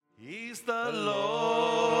He's the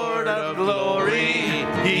Lord of glory.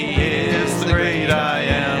 He is the great I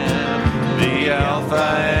am, the Alpha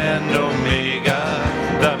and Omega,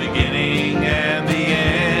 the beginning and the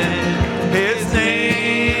end. His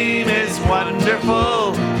name is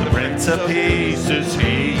wonderful. The Prince of Peace is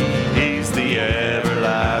He. He's the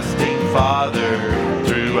everlasting Father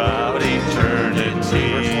throughout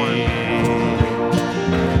eternity.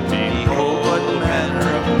 Behold, what manner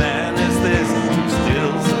of man is this who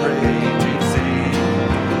stills the raging sea?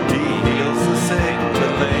 He heals the sick, the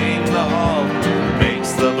lame, the halt,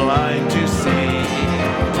 makes the blind to see.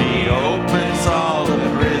 He opens all the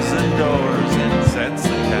prison doors and sets the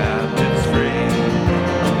captives free.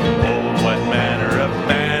 Oh, what manner of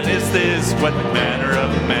man is this? What manner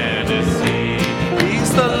of man is He?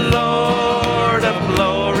 He's the Lord of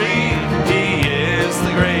glory. He is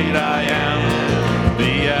the great I am,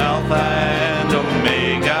 the Alpha and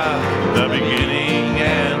Omega, the beginning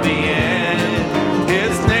and the end.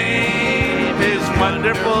 His name is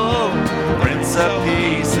wonderful. Prince of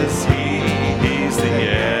Peace is He. He's the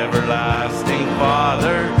everlasting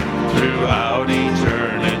Father throughout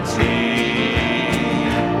eternity.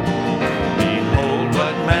 Behold,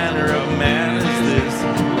 what manner of man is this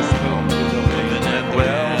who's come to the living and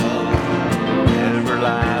well,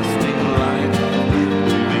 everlasting life,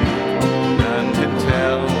 none can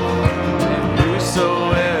tell. And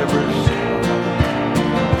whosoever shall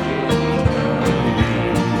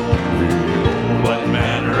what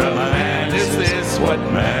manner of man is this? What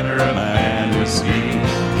manner of man is He?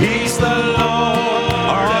 He's the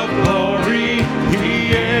Lord of glory.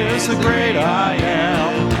 He is the great I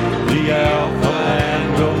am, the Alpha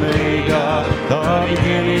and Omega, the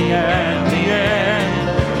beginning and the end.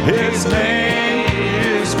 His name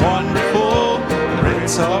is wonderful.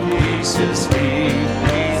 Prince of Peace is He.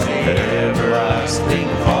 He's the everlasting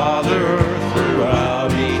Father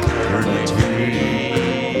throughout eternity.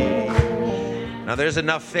 Now there's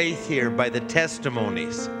enough faith here by the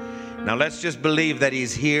testimonies. Now let's just believe that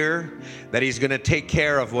He's here, that He's going to take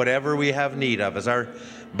care of whatever we have need of. As our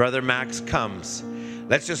brother Max comes,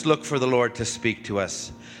 let's just look for the Lord to speak to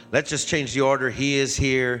us. Let's just change the order. He is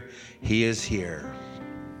here. He is here.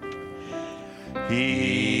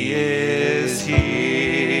 He is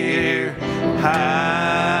here.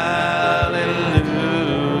 Hallelujah.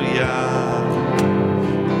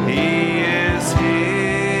 He is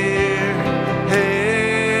here.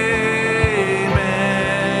 Amen.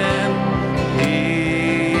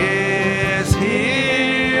 He is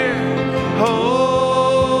here.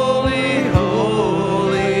 Holy,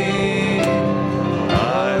 holy.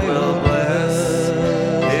 I will bless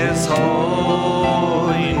His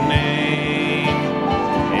holy name.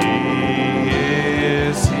 He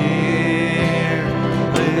is here.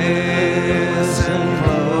 Listen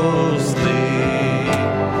closely.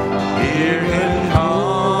 Hear Him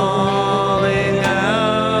calling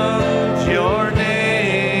out your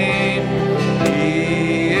name.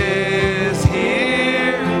 He is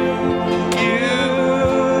here.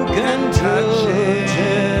 You can touch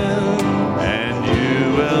Him, and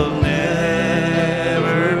you will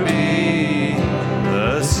never be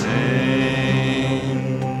the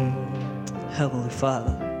same. Heavenly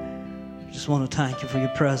Father, I just want to thank You for Your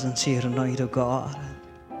presence here tonight, oh God.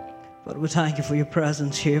 But we thank You for Your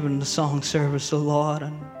presence here in the song service, oh Lord.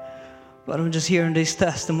 But I'm just hearing these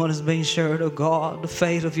testimonies being shared, oh God. The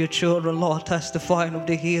faith of Your children, Lord, testifying of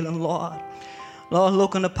the healing, Lord. Lord,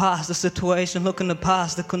 looking past the situation, looking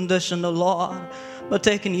past the condition, oh Lord. But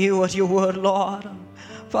taking You at Your word, Lord.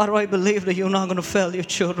 Father, I believe that You're not going to fail Your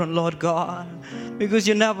children, Lord God. Because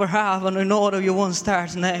You never have, and I know that You won't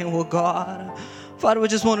start now, oh God. Father, we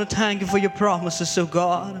just want to thank You for Your promises, oh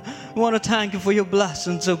God. We want to thank You for Your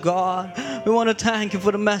blessings, oh God. We want to thank You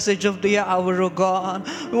for the message of the hour, oh God.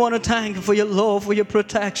 We want to thank You for Your love, for Your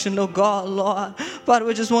protection, oh God, Lord. Father,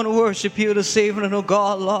 we just want to worship You this evening, oh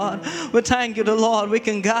God, Lord. We thank You, the Lord. We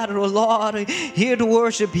can gather, oh Lord, here to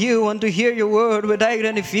worship You and to hear Your word without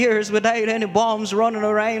any fears, without any bombs running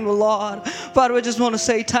around, oh Lord. Father, we just want to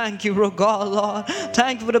say thank You, oh God, Lord.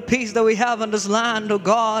 Thank You for the peace that we have in this land, oh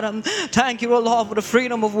God. Thank You, oh Lord, for the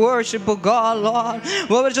freedom of worship, oh God, Lord.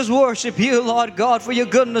 Well, we just worship You, Lord God, for Your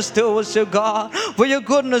goodness to us, oh God. For Your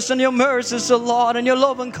goodness and Your mercies, oh Lord, and Your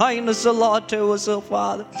love and kindness, oh Lord, to us, oh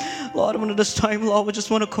Father. Lord, at this time, Lord, we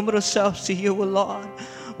just want to commit ourselves to You, oh Lord.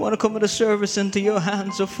 We want to commit the service into Your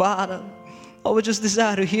hands, oh Father. Lord, we just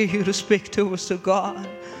desire to hear You to speak to us, oh God.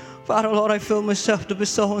 Father, Lord, I feel myself to be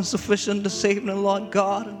so insufficient this evening, Lord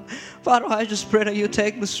God. Father, I just pray that you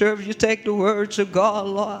take the service, you take the words of God,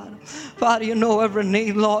 Lord. Father, you know every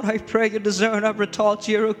need, Lord. I pray you discern every thought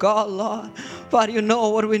here, of God, Lord. Father, you know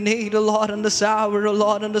what we need, oh Lord, in this hour, oh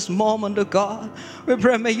Lord, in this moment, oh God. We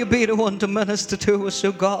pray, may you be the one to minister to us,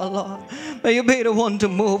 oh God, Lord. May you be the one to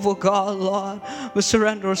move, oh God, Lord. We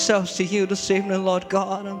surrender ourselves to you this evening, Lord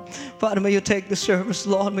God. And Father, may you take the service,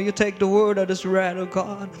 Lord. May you take the word that is read, oh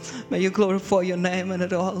God. May you glorify your name in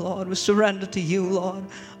it all, Lord. We surrender to you, Lord.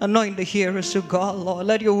 Anoint the hearers, oh God, Lord.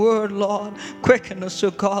 Let your word, Lord, quicken us,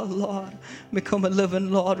 oh God, Lord. Become a living,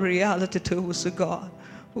 Lord, reality to us, oh God.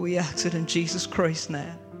 We ask it in Jesus Christ's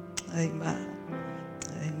name. Amen.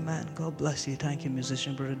 Amen. God bless you. Thank you,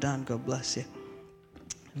 musician Brother Dan. God bless you.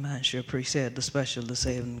 Amen. Sure appreciate the special this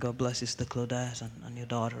evening. God bless you, Sister Claudette and your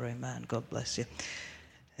daughter. Amen. God bless you.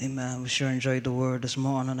 Amen. We sure enjoyed the word this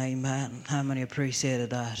morning. Amen. How many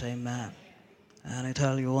appreciated that? Amen. And I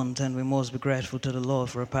tell you one thing, we must be grateful to the Lord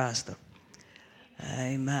for a pastor.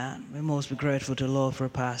 Amen. We must be grateful to the Lord for a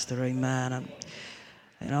pastor. Amen. And,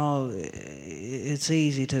 you know, it's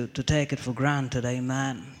easy to take it for granted.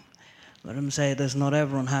 Amen. Let him say this, not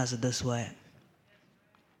everyone has it this way.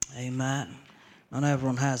 Amen. Not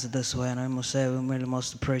everyone has it this way. And I must say, we really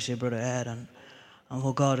must appreciate Brother Ed and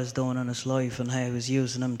what God is doing in his life and how he's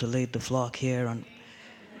using him to lead the flock here. And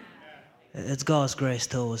it's God's grace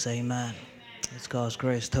to us. Amen. It's God's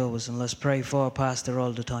grace to us. And let's pray for our pastor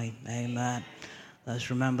all the time. Amen.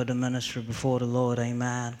 Let's remember the ministry before the Lord.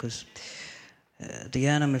 Amen. Because the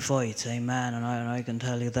enemy fights. Amen. And I can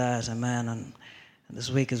tell you that. Amen. And this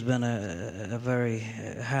week has been a very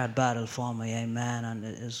hard battle for me. Amen. And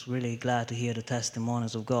it's really glad to hear the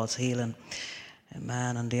testimonies of God's healing.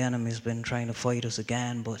 Amen. And the enemy's been trying to fight us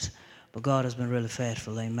again. But God has been really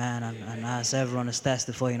faithful. Amen. And as everyone is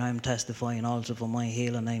testifying, I'm testifying also for my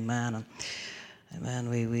healing. Amen. And amen.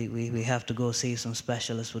 We have to go see some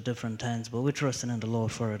specialists with different things, but we're trusting in the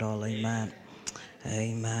Lord for it all. Amen.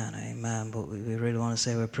 Amen. Amen. But we really want to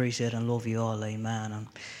say we appreciate and love you all. Amen. And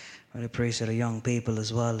we appreciate the young people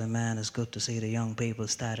as well. Amen. It's good to see the young people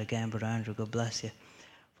start again. Brother Andrew, God bless you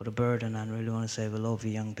for the burden. And really want to say we love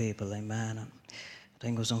you young people. Amen. And I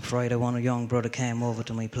think it was on Friday, one young brother came over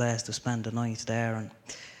to my place to spend the night there. And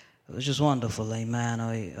it was just wonderful. Amen.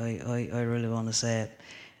 I really want to say it.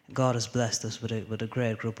 God has blessed us with a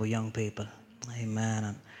great group of young people. Amen.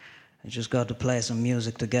 And we just got to play some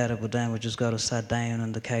music together, but then we just got to sit down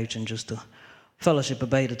on the couch and just to fellowship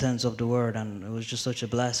about the things of the word. And it was just such a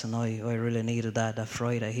blessing. I really needed that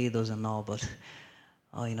Friday. He doesn't know, but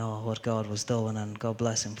I know what God was doing, and God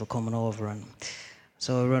bless him for coming over. And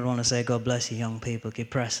so I really want to say God bless you young people. Keep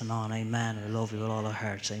pressing on. Amen. We love you with all our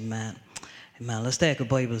hearts. Amen. Amen. Let's take our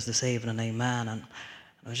Bibles this evening. Amen. And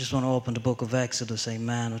I just want to open the book of Exodus,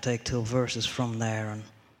 amen. We'll take 2 verses from there. And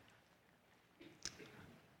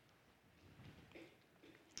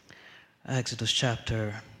Exodus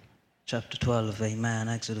chapter 12, amen.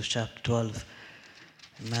 Exodus chapter 12,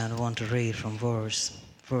 amen. I want to read from verse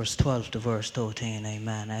 12 to verse 13,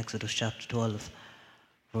 amen. Exodus chapter 12,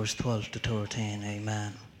 verse 12 to 13,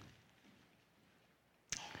 amen.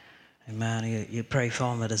 Amen. You pray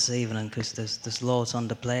for me this evening because there's loads on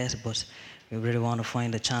the plate, but we really want to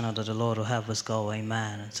find a channel that the Lord will have us go,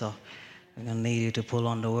 amen. And so we're going to need you to pull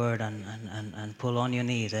on the word and pull on your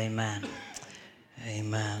need, amen.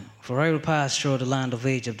 Amen. For I will pass through the land of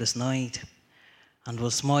Egypt this night, and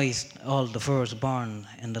will smite all the firstborn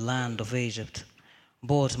in the land of Egypt,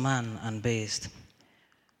 both man and beast.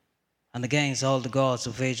 And against all the gods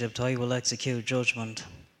of Egypt I will execute judgment.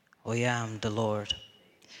 I am the Lord.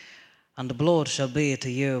 And the blood shall be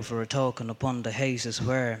to you for a token upon the houses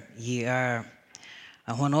where ye are.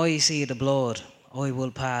 And when I see the blood, I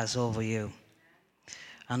will pass over you.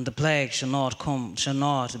 And the plague shall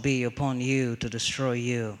not be upon you to destroy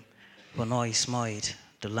you when I smite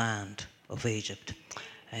the land of Egypt.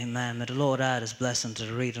 Amen. May the Lord add his blessing to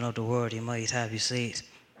the reading of the word. You might have your seat.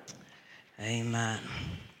 Amen.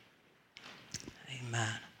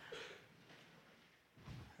 Amen.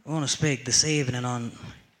 I want to speak this evening on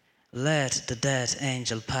let the dead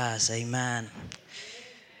angel pass. Amen.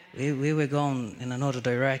 We were going in another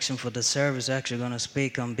direction for the service, actually going to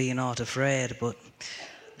speak on being not afraid, but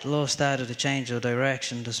the Lord started to change the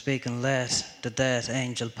direction to speak and let the dead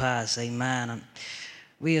angel pass. Amen. And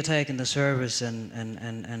we are taking the service in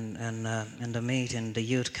the meeting, the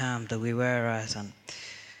youth camp that we were at,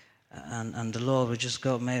 and the Lord will just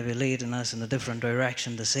go maybe leading us in a different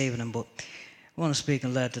direction this evening, but I want to speak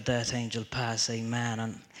and let the dead angel pass. Amen.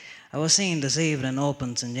 And I was seeing this evening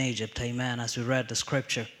opens in Egypt, amen, as we read the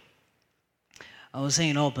scripture. I was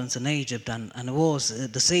seeing opens in Egypt, and it was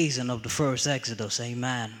the season of the first Exodus,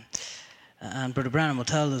 amen. And Brother Branham will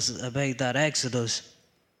tell us about that Exodus.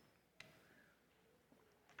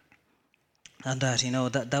 And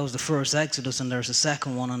that, that was the first Exodus, and there's a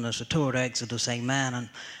second one, and there's a third Exodus, amen.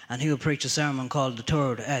 And he will preach a sermon called the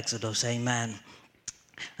third Exodus, amen.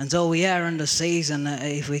 And so we are in the season,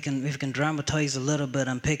 if we can dramatize a little bit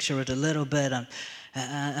and picture it a little bit,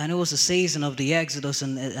 and it was a season of the Exodus,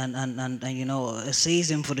 and a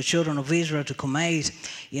season for the children of Israel to come out.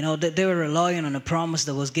 They were relying on a promise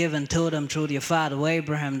that was given to them through their father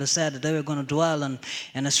Abraham. They said that they were going to dwell in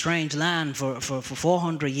a strange land for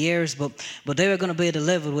 400 years, but they were going to be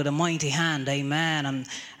delivered with a mighty hand, amen.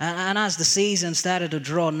 And as the season started to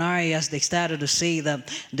draw nigh, as they started to see that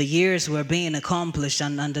the years were being accomplished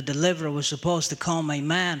and the deliverer was supposed to come,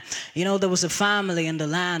 amen. There was a family in the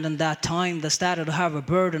land in that time that started to have a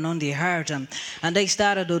burden on their heart, and they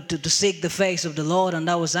started to seek the face of the Lord, and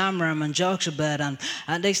that was Amram and Jochebed,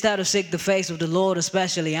 and they started to seek the face of the Lord,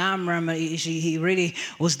 especially Amram. He really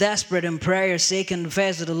was desperate in prayer, seeking the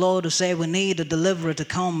face of the Lord to say, we need a deliverer to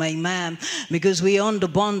come, amen, because we under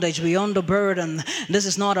bondage, we under burden. This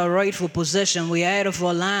is not our rightful position. We are out of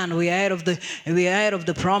our land, we are out of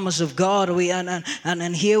the promise of God,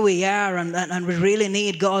 and here we are, and we really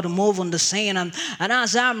need God to move on the scene. And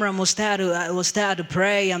as Amram was started to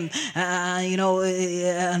pray and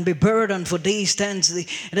be burdened for these things,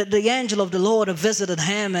 the angel of the Lord visited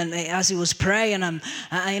him, and as he was praying, and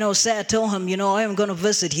said to him, I am going to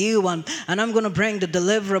visit you, and I'm going to bring the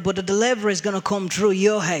deliverer, but the deliverer is going to come through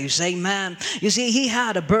your house, amen. You see, he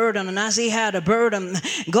had a burden, and as he had a burden,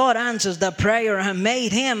 God answers that prayer and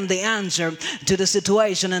made him the answer to the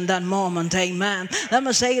situation in that moment, amen. Let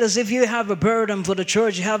me say this: if you have a burden for the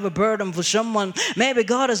church, you have a burden for someone, maybe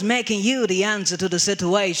God is making you the answer to the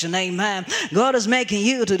situation, amen. God is making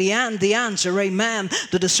you to the answer, amen,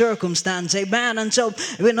 to the circumstance, amen. And so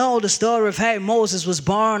we know the story of how Moses was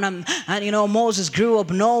born, and Moses grew up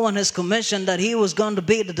knowing his commission that he was going to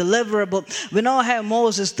be the deliverer. But we know how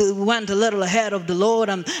Moses went a little ahead of the Lord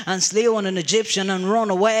and slew an Egyptian and run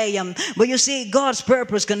away. But you see, God's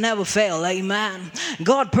purpose can never fail, amen.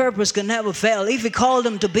 God's purpose can never fail. If he called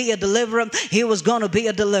him to be a deliverer, he was going to be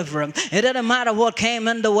a deliverer. It didn't matter what came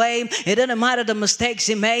in the way. It didn't matter the mistakes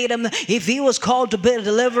he made. If he was called to be a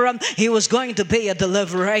deliverer, he was going to be a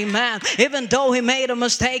deliverer, amen. Even though he made a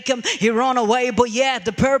mistake, he ran away, but yet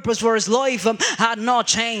the purpose for his life had not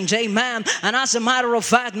changed, amen. And as a matter of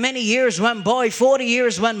fact, many years went by, 40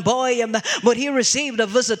 years went by, but he received a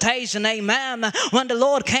visitation, amen, when the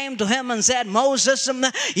Lord came to him and said, Moses,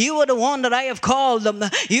 you are the one that I have called,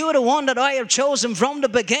 you are the one that I have chosen from the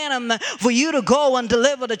beginning for you to go and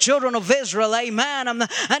deliver the children of Israel, amen. And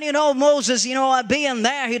Moses, being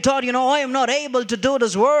there, he thought, I am not able to do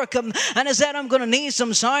this work, and he said, I'm going to need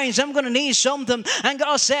some signs, I'm going to need something. And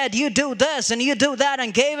God said, you do this and you do that,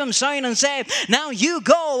 and gave him sign and said, now you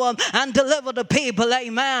go and deliver the people,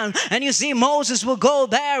 amen. And you see, Moses will go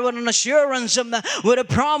there with an assurance, with a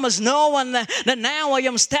promise, knowing that now I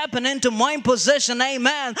am stepping into my position,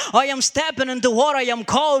 amen. I am stepping into what I am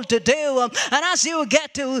called to do. And as he will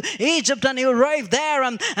get to Egypt and he'll arrive there,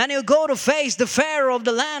 and he'll go to face the Pharaoh of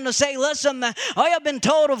the land and say, listen, I have been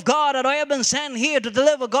told of God that I have been sent here to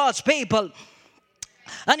deliver God's people.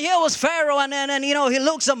 And here was Pharaoh, and he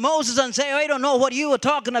looks at Moses and say, I don't know what you were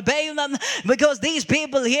talking about, because these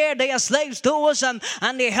people here, they are slaves to us, and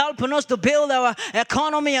they're helping us to build our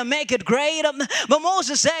economy and make it great. But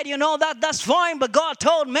Moses said, that's fine, but God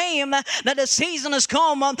told me that the season has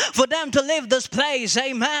come for them to leave this place,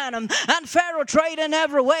 amen. And Pharaoh tried in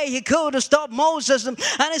every way he could to stop Moses, and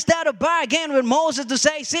instead of bargaining with Moses to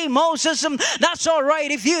say, see, Moses, that's all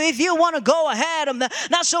right, if you want to go ahead,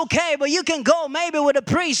 that's okay, but you can go maybe with a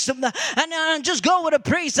priest, and just go with a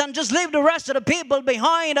priest and just leave the rest of the people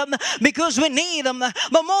behind, because we need them.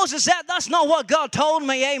 But Moses said, that's not what God told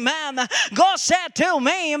me, amen. God said to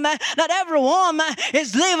me that everyone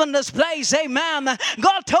is leaving this place, amen.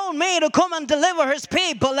 God told me to come and deliver his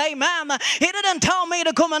people, amen. He didn't tell me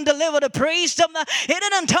to come and deliver the priest. He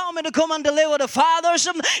didn't tell me to come and deliver the fathers.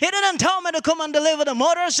 He didn't tell me to come and deliver the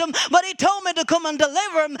mothers, but he told me to come and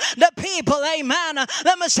deliver the people, amen.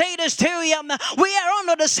 Let me say this to you. We are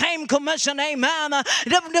under the same commission, amen.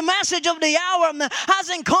 The message of the hour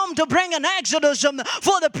hasn't come to bring an exodus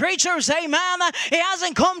for the preachers, amen. It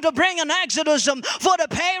hasn't come to bring an exodus for the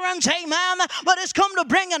parents, amen. But it's come to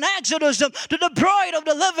bring an exodus to the bride of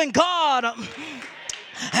the living God.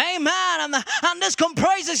 Amen. And this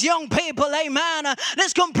comprises young people. Amen.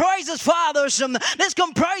 This comprises fathers. This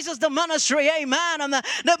comprises the ministry. Amen.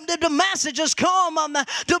 The messages come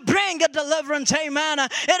to bring a deliverance. Amen.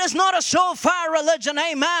 It is not a so-far religion.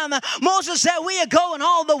 Amen. Moses said we are going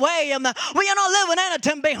all the way. We are not leaving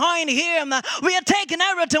anything behind here. We are taking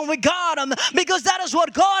everything we got because that is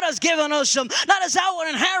what God has given us. That is our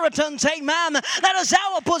inheritance. Amen. That is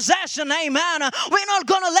our possession. Amen. We're not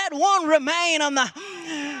going to let one remain.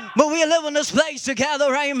 But we live in this place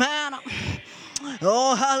together. Amen.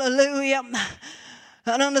 Oh, hallelujah.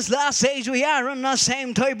 And on this last age, we are in the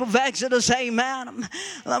same type of exodus. Amen.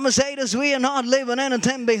 Let me say this. We are not leaving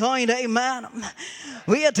anything behind. Amen.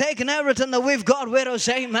 We are taking everything that we've got with us.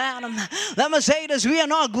 Amen. Let me say this. We are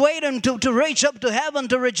not waiting to reach up to heaven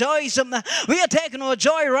to rejoice. We are taking our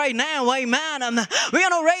joy right now. Amen. We are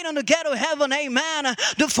not waiting to get to heaven. Amen.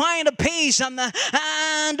 To find a peace and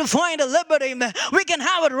to find a liberty. We can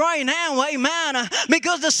have it right now. Amen.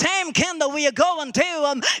 Because the same king that we are going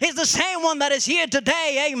to is the same one that is here today.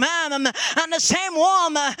 Amen. And the same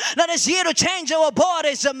one that is here to change our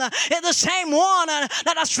bodies is the same one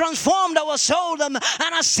that has transformed our soul and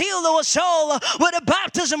has sealed our soul with the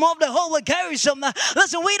baptism of the Holy Ghost.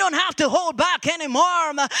 Listen, we don't have to hold back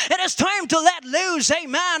anymore. It is time to let loose.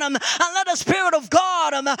 Amen. And let the Spirit of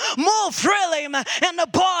God move freely in the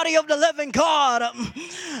body of the living God.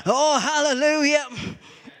 Oh, hallelujah.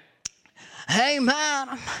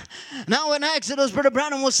 Amen. Now in Exodus, Brother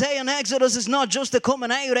Branham was saying Exodus is not just a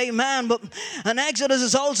coming out, amen, but an Exodus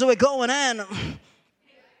is also a going in.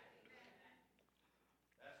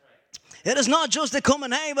 It is not just a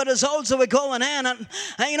coming out, but it's also a going in. And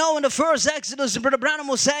you know, in the first Exodus, Brother Branham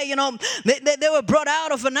will say, you know, they were brought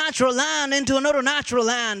out of a natural land into another natural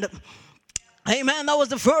land. Amen. That was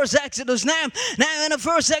the first Exodus. Now in the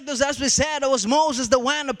first Exodus, as we said, it was Moses, the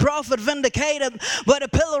one, the prophet, vindicated by the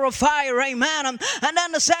pillar of fire. Amen. And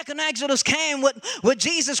then the second Exodus came with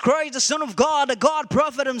Jesus Christ, the Son of God, the God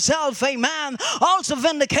prophet himself. Amen. Also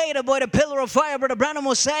vindicated by the pillar of fire. Brother Branham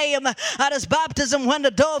was saying at his baptism when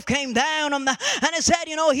the dove came down, and he said,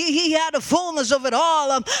 you know, he had the fullness of it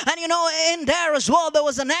all. And you know, in there as well, there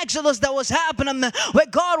was an Exodus that was happening where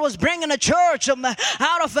God was bringing a church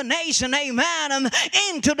out of a nation. Amen.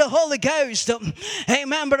 Into the Holy Ghost.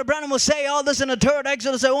 Amen. Brother Branham will say all this in the third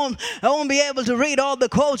Exodus. I won't be able to read all the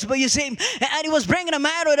quotes, but you see, and he was bringing them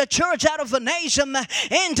out of the church, out of a nation,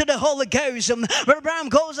 into the Holy Ghost. Brother Branham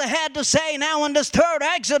goes ahead to say now in this third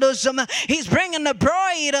Exodus, he's bringing the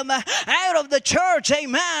bride out of the church.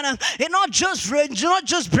 Amen. He's not just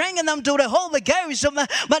bringing them to the Holy Ghost,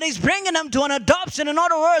 but he's bringing them to an adoption. In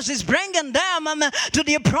other words, he's bringing them to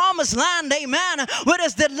the promised land. Amen. Which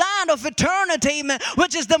is the land of eternity,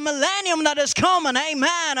 which is the millennium that is coming.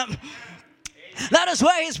 Amen. That is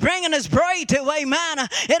where he's bringing his bride to. Amen.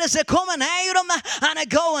 It is a coming out and a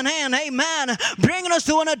going in. Amen. Bringing us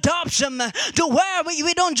to an adoption, to where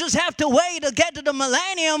we don't just have to wait to get to the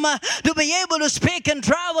millennium to be able to speak and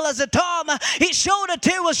travel as a Tom. He showed it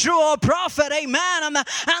to us through our prophet. Amen.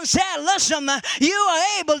 And said, listen, you are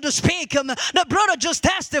able to speak. The brother just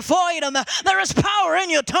testified. There is power in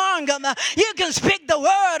your tongue. You can speak the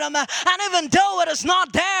word. And even though it is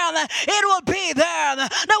not there, it will be there.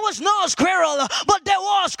 There was no squirrel, but there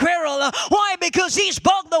was squirrel. Why? Because he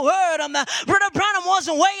spoke the word. Brother Branham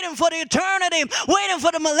wasn't waiting for the eternity, waiting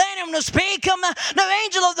for the millennium to speak. The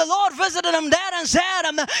angel of the Lord visited him there and said,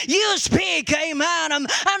 you speak. Amen. And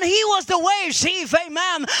he was the wave chief.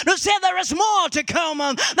 Amen. Who said there is more to come.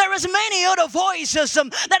 There is many other voices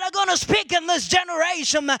that are going to speak in this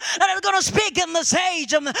generation, that are going to speak in this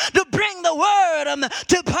age to bring the word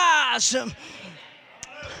to pass.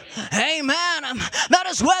 Amen. That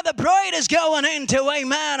is where the bride is going into.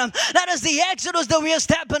 Amen. That is the Exodus that we are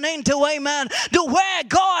stepping into. Amen. To where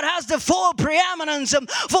God has the full preeminence,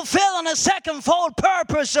 fulfilling a secondfold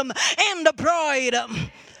purpose in the bride.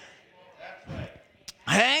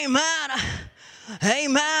 Amen.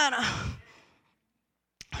 Amen.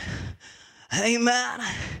 Amen.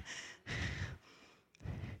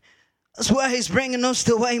 That's where he's bringing us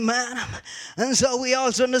to. Amen. And so we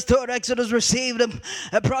also in this third Exodus received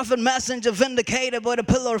a prophet messenger vindicated by the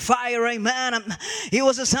pillar of fire. Amen. He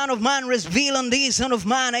was a son of man, revealing the son of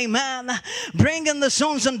man. Amen. Bringing the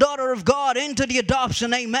sons and daughter of God into the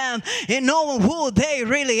adoption. Amen. In knowing who they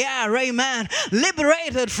really are. Amen.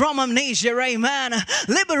 Liberated from amnesia. Amen.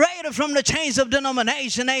 Liberated from the chains of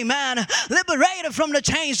denomination. Amen. Liberated from the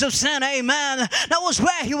chains of sin. Amen. That was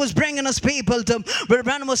where he was bringing us people to. Brother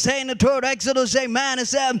Branham was saying the third Exodus. Amen. It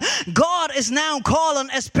said God is now calling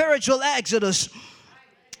a spiritual Exodus.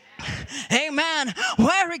 Amen.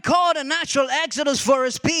 Where he called a natural exodus for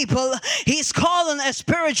his people, he's calling a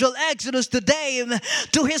spiritual exodus today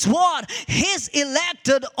to his what? His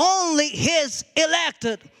elected, only his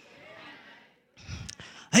elected.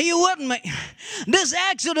 Are you with me? This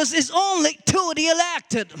exodus is only to the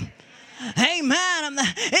elected. Amen.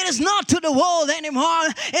 It is not to the world anymore.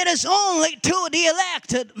 It is only to the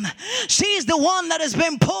elected. She's the one that has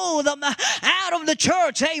been pulled out of the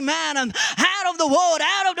church. Amen. Out of the world,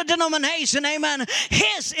 out of the denomination. Amen.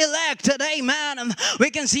 His elected. Amen.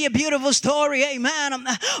 We can see a beautiful story. Amen.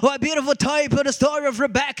 Or a beautiful type of the story of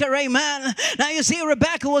Rebecca. Amen. Now you see,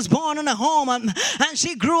 Rebecca was born in a home, and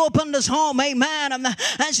she grew up in this home. Amen. And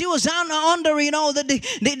she was under,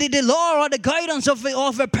 the law or the guidance of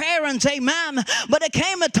her parents. Amen. But there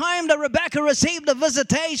came a time that Rebecca received a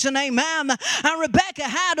visitation. Amen. And Rebecca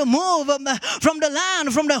had to move from the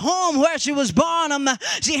land, from the home where she was born.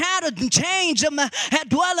 She had to change her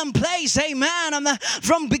dwelling place. Amen.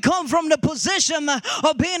 From the position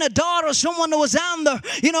of being a daughter of someone who was under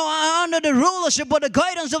the rulership or the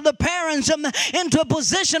guidance of the parents into a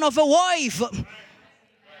position of a wife.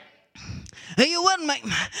 Are you with me?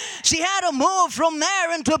 She had to move from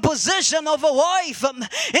there into a position of a wife,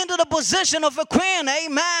 into the position of a queen.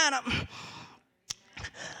 Amen.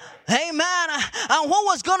 Amen. And what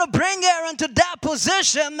was going to bring her into that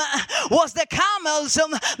position was the camels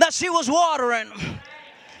that she was watering.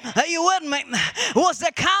 Are you with me? It was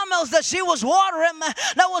the camels that she was watering.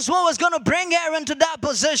 That was what was going to bring her into that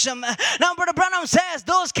position. Now, Brother Branham says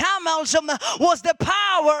those camels was the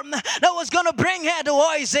power that was going to bring her to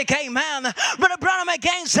Isaac. Amen. Brother Branham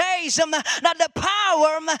again says that the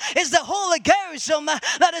power is the Holy Ghost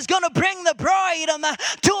that is going to bring the bride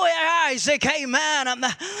to her Isaac. Amen.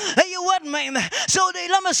 Are you with me? So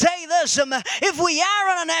let me say this. If we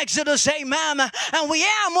are in an exodus, amen, and we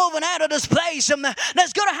are moving out of this place,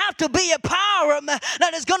 there's going to have to be a power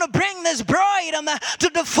that is going to bring this bride to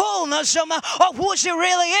the fullness of who she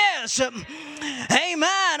really is.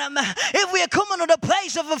 Amen. If we are coming to the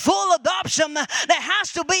place of a full adoption, there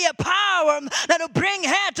has to be a power that will bring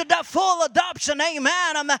her to that full adoption.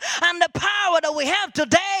 Amen. And the power that we have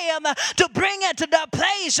today to bring her to that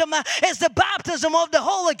place is the baptism of the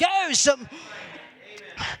Holy Ghost.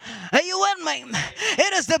 Are you with me?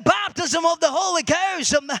 It is the baptism of the Holy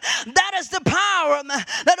Ghost. That is the power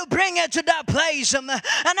that will bring it to that place. And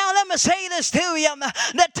now let me say this to you.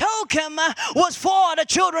 The token was for the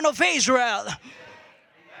children of Israel.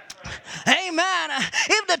 Amen.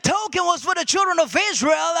 If the token was for the children of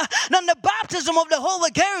Israel, then the baptism of the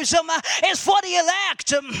Holy Ghost is for the elect.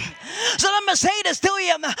 So let me say this to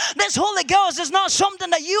you. This Holy Ghost is not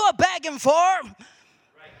something that you are begging for.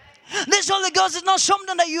 This Holy Ghost is not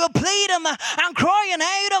something that you are pleading and crying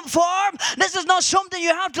out for. This is not something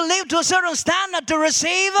you have to live to a certain standard to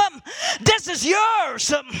receive. This is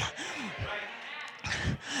yours.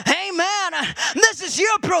 Amen. This is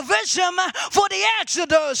your provision for the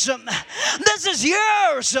Exodus. This is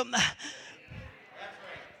yours.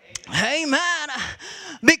 Amen.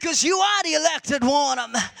 Because you are the elected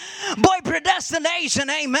one by predestination.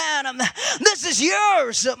 Amen. This is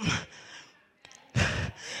yours.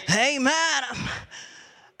 Amen.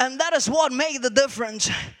 And that is what made the difference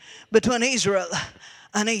between Israel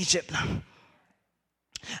and Egypt.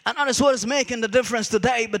 And that is what is making the difference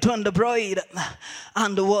today between the bride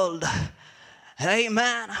and the world.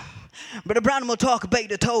 Amen. Brother Branham will talk about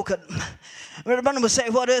the token. Brother Branham will say,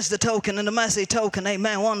 what is the token? And the message token,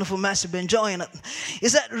 amen, wonderful message, been enjoying it.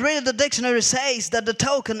 Is that really the dictionary says that the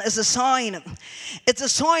token is a sign. It's a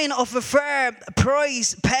sign of a fair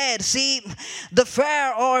price paid. See, the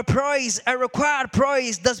fare or a price, a required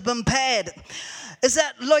price that's been paid. Is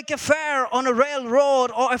that like a fare on a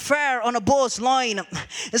railroad or a fare on a bus line?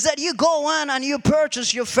 Is that you go in and you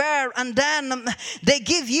purchase your fare and then they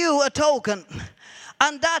give you a token.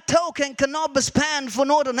 And that token cannot be spent for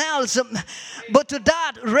nothing else but to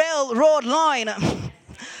that railroad line.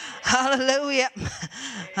 Hallelujah.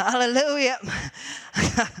 Hallelujah.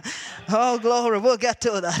 Oh, glory. We'll get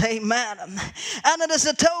to that. Amen. And it is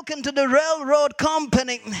a token to the railroad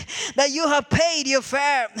company that you have paid your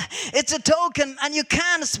fare. It's a token and you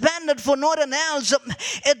can't spend it for nothing else.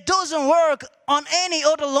 It doesn't work on any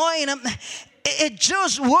other line. It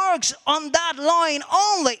just works on that line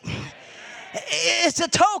only. It's a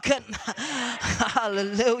token.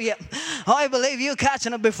 Hallelujah. I believe you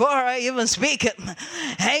catching it before I even speak it.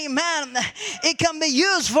 Amen. It can be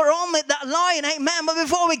used for only that line. Amen. But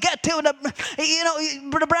before we get to the,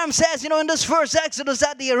 Brother Branham says, in this first Exodus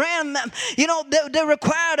at the end, they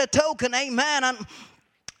required a token. Amen. And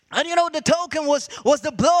the token was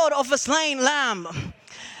the blood of a slain lamb.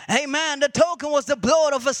 Amen. The token was the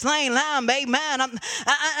blood of a slain lamb. Amen.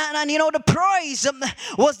 And you know, the price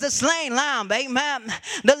was the slain lamb. Amen.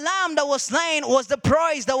 The lamb that was slain was the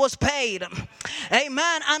price that was paid.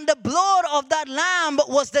 Amen. And the blood of that lamb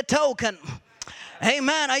was the token.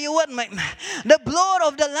 Amen. Are you with me? The blood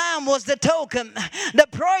of the lamb was the token. The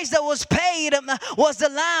price that was paid was the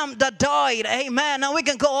lamb that died. Amen. Now we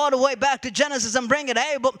can go all the way back to Genesis and bring it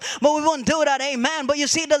out, but we won't do that. Amen. But you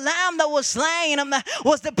see, the lamb that was slain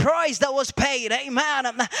was the price that was paid. Amen.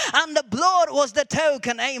 And the blood was the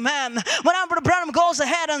token. Amen. But Brother Branham goes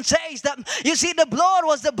ahead and says that, you see, the blood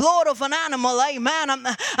was the blood of an animal. Amen.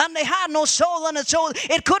 And they had no soul in it, so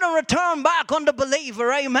it couldn't return back on the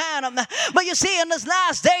believer. Amen. But you see, in this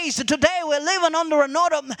last days, today we're living under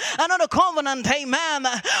another covenant, amen,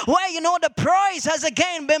 where you know the price has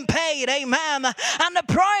again been paid, amen, and the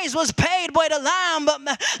price was paid by the Lamb,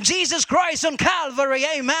 Jesus Christ on Calvary,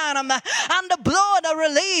 amen, and the blood that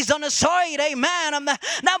released on the side, amen,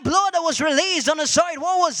 that blood that was released on the side,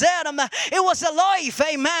 what was that? It was a life,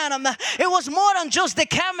 amen, it was more than just the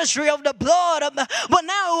chemistry of the blood, but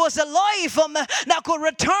now it was a life that could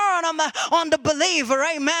return on the believer,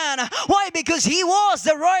 amen. Why? Because he was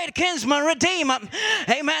the right kinsman redeemer.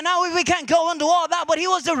 Amen. Now we can't go into all that, but he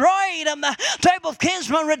was the right type of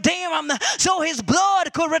kinsman redeemer. So his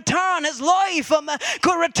blood could return, his life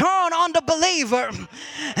could return on the believer.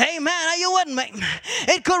 Amen. Are you with me?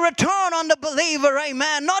 It could return on the believer.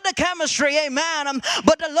 Amen. Not the chemistry. Amen.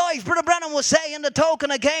 But the life. Brother Branham was saying the token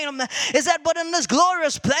again is that, but in this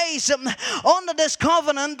glorious place under this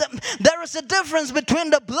covenant, there is a difference between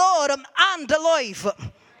the blood and the life.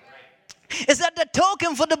 Is that the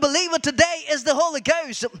token for the believer today is the Holy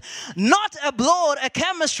Ghost. Not a blood, a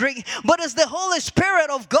chemistry, but it's the Holy Spirit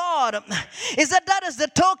of God. Is that is the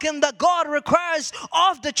token that God requires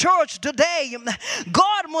of the church today.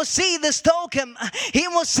 God must see this token. He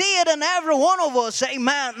must see it in every one of us.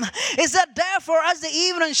 Amen. Is that therefore as the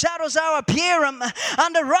evening shadows are appearing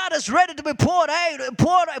and the wrath is ready to be poured out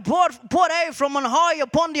from on high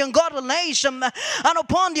upon the ungodly nation and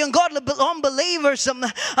upon the ungodly unbelievers and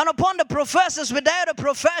upon the professors without a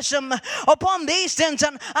profession, upon these things,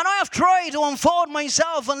 and I have tried to unfold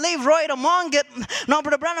myself and live right among it. Now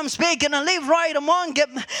Brother Branham speaking, and live right among it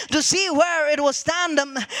to see where it was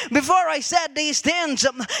standing before I said these things.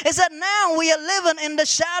 Is that now we are living in the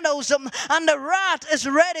shadows and the wrath is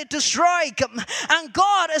ready to strike, and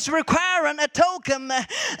God is requiring a token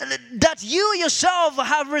that you yourself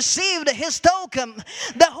have received his token.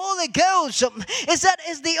 The Holy Ghost is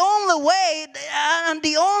the only way and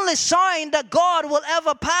the only sign that God will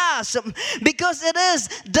ever pass, because it is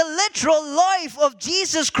the literal life of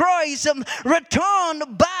Jesus Christ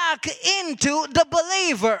returned back into the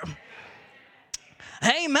believer.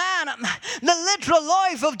 Amen. The literal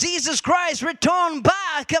life of Jesus Christ returned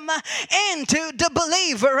back into the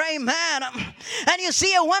believer. Amen. And you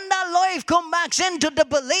see, when that life comes back into the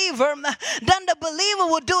believer, then the believer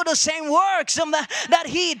will do the same works that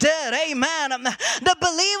he did. Amen. The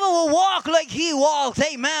believer will walk like he walked.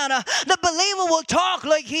 Amen. The believer will talk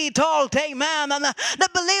like he talked. Amen. The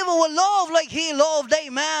believer will love like he loved.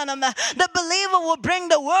 Amen. The believer will bring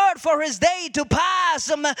the word for his day to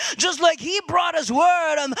pass, just like he brought his word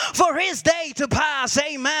for his day to pass.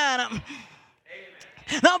 Amen.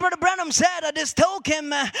 Now, Brother Branham said that this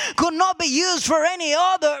token could not be used for any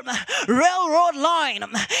other railroad line.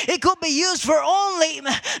 It could be used for only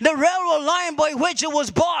the railroad line by which it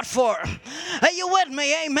was bought for. Are you with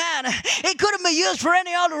me? Amen. It couldn't be used for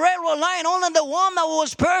any other railroad line, only the one that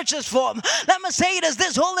was purchased for. Let me say it as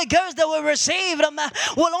this Holy Ghost that we received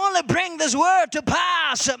will only bring this word to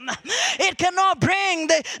pass. It cannot bring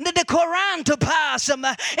the Quran to pass.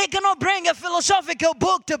 It cannot bring a philosophical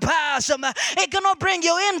book to pass. It cannot bring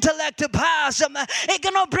your intellect to pass. It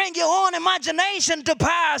cannot bring your own imagination to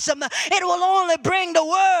pass. It will only bring the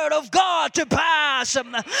word of God to pass.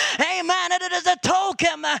 Amen. It is a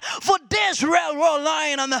token for this railroad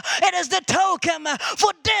line. It is the token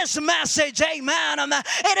for this message. Amen.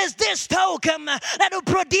 It is this token that will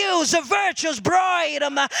produce a virtuous bride,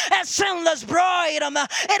 a sinless bride.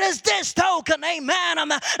 It is this token, amen,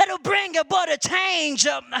 that will bring about a change.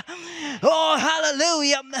 Oh,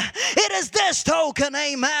 hallelujah. It is this token,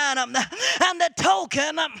 amen. And the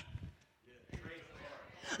token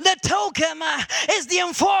is the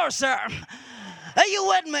enforcer. Are you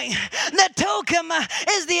with me? The token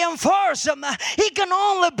is the enforcer. He can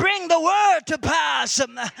only bring the word to pass.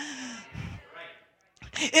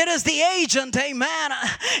 It is the agent, amen.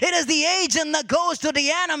 It is the agent that goes to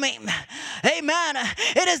the enemy, amen.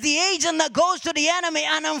 It is the agent that goes to the enemy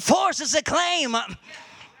and enforces a claim.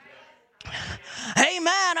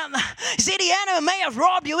 Amen. See, the enemy may have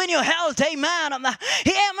robbed you in your health. Amen.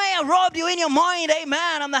 He may have robbed you in your mind.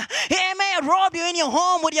 Amen. He may have robbed you in your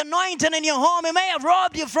home with your anointing in your home. He may have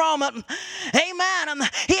robbed you from it. Amen.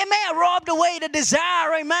 He may have robbed away the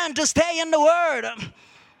desire, amen, to stay in the Word.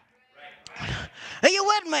 Are you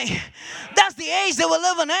with me? That's the age that we're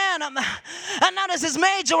living in. And that is his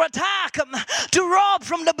major attack, to rob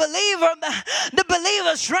from the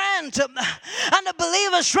believer's strength. And the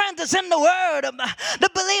believer's strength is in the Word.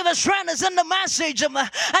 The believer's strength is in the message. And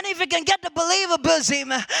if you can get the believer busy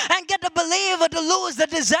and get the believer to lose the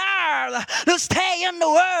desire to stay in the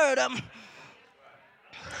Word.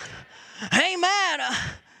 Amen.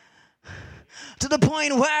 To the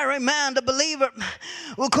point where, amen, the believer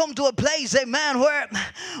will come to a place, amen, where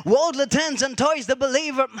worldly things entice the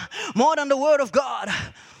believer more than the Word of God.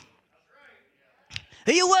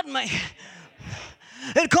 Are you with me?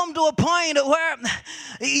 It come to a point where,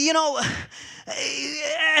 you know,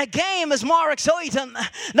 a game is more exciting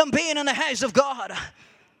than being in the house of God.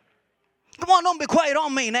 Come on, don't be quiet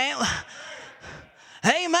on me now.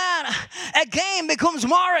 Amen. A game becomes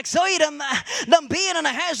more exciting than being in the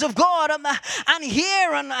house of God and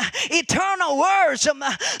hearing eternal words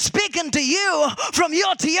speaking to you from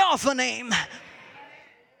your theophany.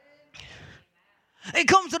 It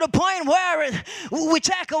comes to the point where we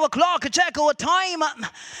check our clock, check our time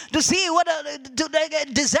to see whether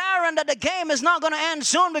desiring that the game is not going to end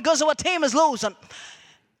soon because our team is losing.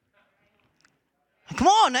 Come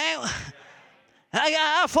on now.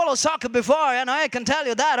 I followed soccer before, and I can tell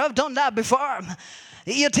you that. I've done that before.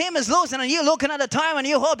 Your team is losing, and you're looking at the time, and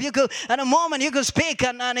you hope you could, at a moment, you could speak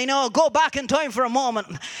and you know, go back in time for a moment.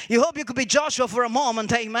 You hope you could be Joshua for a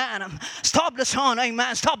moment, amen. Stop the sun,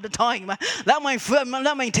 amen. Stop the time. Let my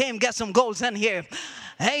team get some goals in here.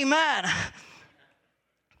 Amen.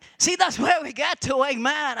 See, that's where we get to,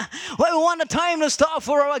 amen. Where we want the time to stop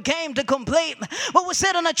for our game to complete. But we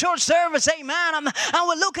sit in a church service, amen, and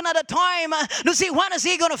we're looking at the time to see when is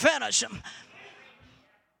he going to finish. Are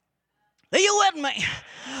you with me?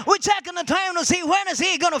 We're checking the time to see when is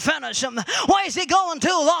he going to finish. Why is he going too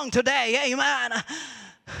long today, amen.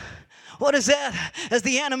 What is that? Is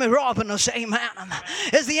the enemy robbing us? Amen.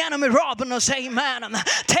 Is the enemy robbing us? Amen.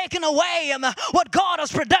 Taking away what God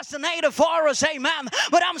has predestinated for us? Amen.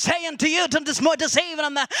 But I'm saying to you this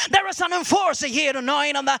evening, there is an enforcer here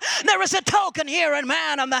tonight. There is a token here,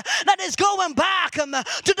 amen, that is going back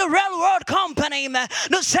to the railroad company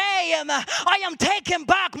to say, I am taking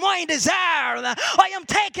back my desire. I am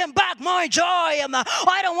taking back my joy.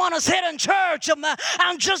 I don't want to sit in church and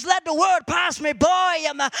just let the word pass me by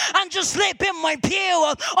and just sleep in my pew.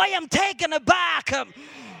 I am taking it back. The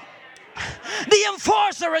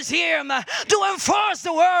enforcer is here to enforce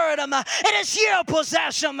the word. It is your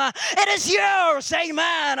possession. It is yours.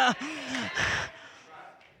 Amen.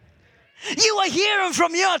 You are hearing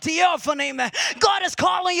from your theophany. God is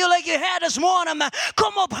calling you like you had this morning.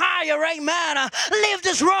 Come up higher, amen. Leave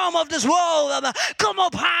this realm of this world. Come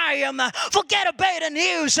up higher. Forget about the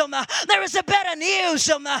news. There is a better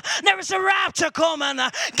news. There is a rapture coming.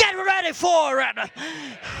 Get ready for it.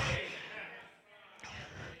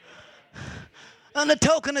 And the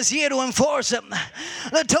token is here to enforce it.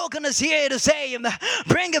 The token is here to say,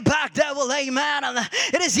 bring it back, devil, amen.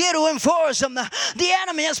 It is here to enforce him. The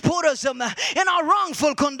enemy has put us in a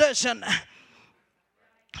wrongful condition.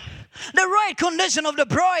 The right condition of the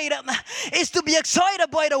bride is to be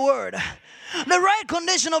excited by the word. The right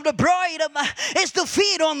condition of the bride is to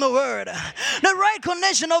feed on the word. The right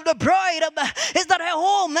condition of the bride is that her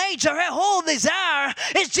whole nature, her whole desire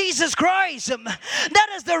is Jesus Christ. That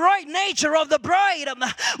is the right nature of the bride.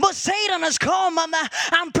 But Satan has come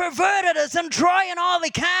and perverted us and trying all he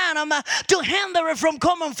can to hinder it from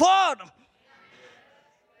coming forward.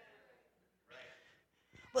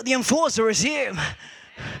 But the enforcer is here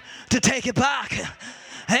to take it back.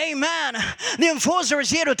 Amen. The enforcer is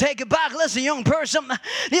here to take it back. Listen, young person,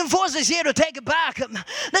 the enforcer is here to take it back.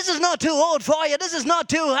 This is not too old for you. This is not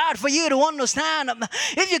too hard for you to understand.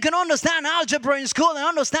 If you can understand algebra in school and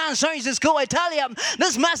understand science in school, I tell you,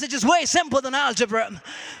 this message is way simpler than algebra.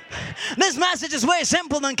 This message is way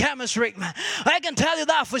simpler than chemistry. I can tell you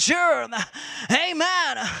that for sure.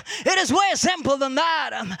 Amen. It is way simpler than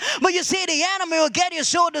that. But you see, the enemy will get you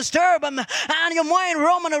so disturbed and your mind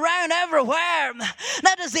roaming around everywhere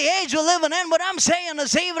That is the age we're living in. But I'm saying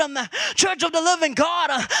this evening, Church of the Living God,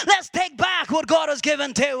 let's take back what God has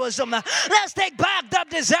given to us. Let's take back that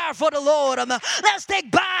desire for the Lord. Let's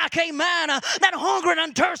take back, amen, that hunger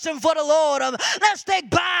and thirsting for the Lord. Let's take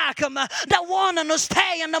back that wanting to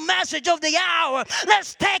stay in the message of the hour.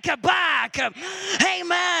 Let's take it back.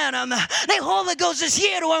 Amen. The Holy Ghost is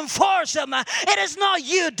here to enforce them. It is not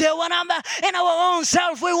you doing them. In our own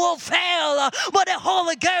self we will fail, but the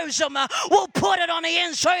Holy Ghost will put it on the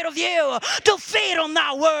inside of you to feed on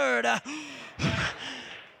that word.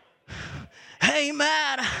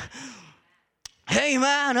 Amen.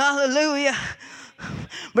 Amen. Hallelujah.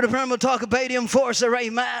 But the friend will talk about the enforcer,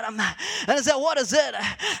 amen. And I said, what is it?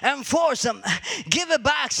 Enforce him. Give it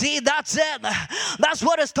back. See, that's it. That's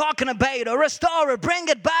what it's talking about. Or restore it. Bring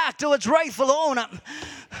it back to its rightful owner.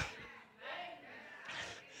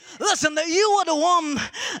 Listen, you are the one.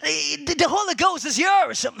 The Holy Ghost is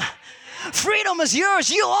yours. Freedom is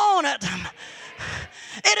yours. You own it.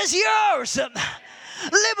 It is yours.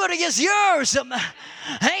 Liberty is yours.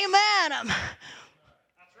 Amen.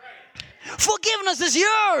 Forgiveness is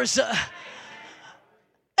yours.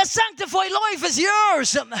 A sanctified life is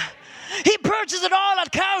yours. He purchased it all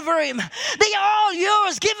at Calvary. They are all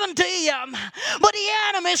yours, given to you. But the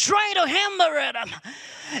enemy is trying to hinder it.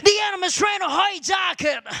 The enemy is trying to hijack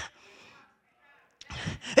it.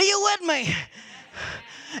 Are you with me?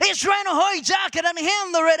 He's trying to hijack it and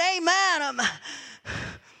hinder it. Amen.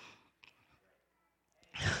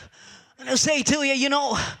 And I say to you, you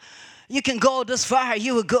know, you can go this far.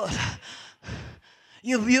 You were good.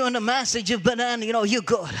 You in the message you've been in, you know, you're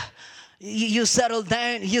good. You settled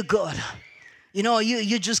down, you're good. You know,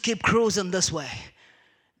 you just keep cruising this way.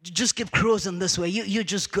 Just keep cruising this way. You're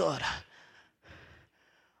just good.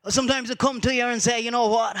 Or sometimes I come to you and say, you know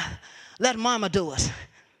what? Let mama do it.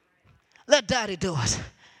 Let daddy do it.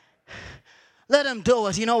 Let him do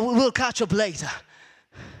it. You know, we'll catch up later.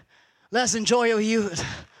 Let's enjoy our youth.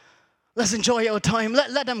 Let's enjoy our time.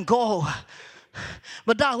 Let them go.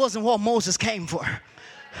 But that wasn't what Moses came for.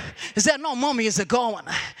 He said, no, mommy is going.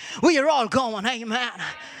 We are all going, amen.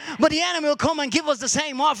 But the enemy will come and give us the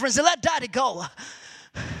same offer and say, let daddy go.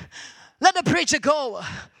 Let the preacher go.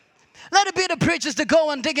 Let it be the preachers to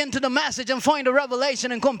go and dig into the message and find a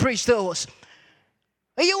revelation and come preach to us.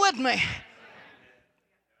 Are you with me?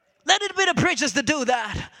 Let it be the preachers to do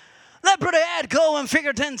that. Let Brother Ed go and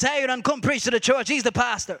figure things out and come preach to the church. He's the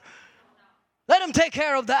pastor. Let him take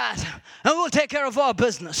care of that, and we'll take care of our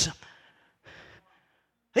business.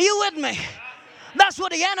 Are you with me? That's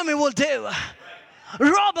what the enemy will do.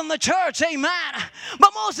 Robbing the church, amen.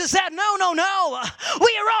 But Moses said, no.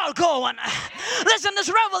 We are all going. Listen, this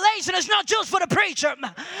revelation is not just for the preacher.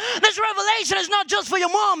 This revelation is not just for your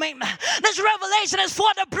mommy. This revelation is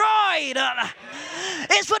for the bride.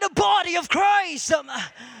 It's for the body of Christ.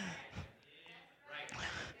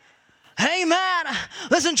 Amen.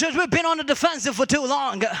 Listen, church, we've been on the defensive for too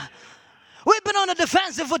long. We've been on the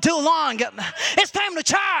defensive for too long. It's time to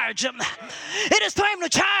charge. It is time to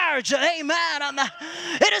charge. Amen.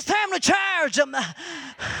 It is time to charge.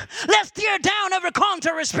 Let's tear down every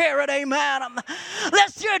contrary spirit. Amen.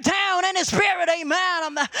 Let's tear down any spirit.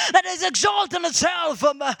 Amen. That is exalting itself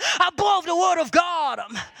above the word of God.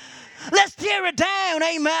 Let's tear it down.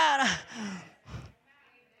 Amen.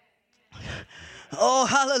 Oh,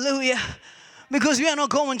 hallelujah. Because we are not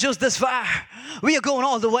going just this far. We are going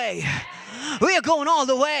all the way. We are going all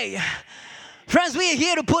the way. Friends, we are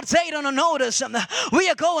here to put Satan on notice. We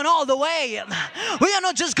are going all the way. We are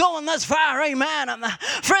not just going this far. Amen.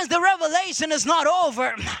 Friends, the revelation is not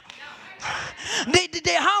over.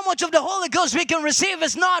 How much of the Holy Ghost we can receive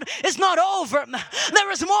is not over.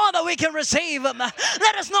 There is more that we can receive.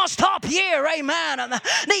 Let us not stop here. Amen.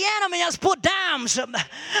 The enemy has put dams. Only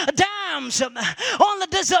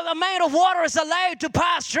this amount of water is allowed to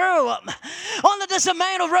pass through. Only this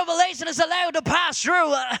amount of revelation is allowed to pass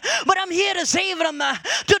through. But I'm here this evening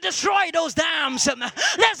to destroy those dams.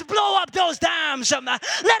 Let's blow up those dams. Let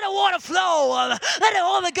the water flow. Let the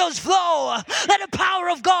Holy Ghost flow. Let the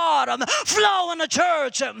power of God flow in the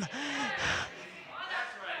church.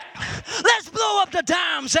 Let's blow up the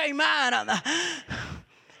dams. Amen.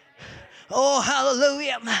 Oh,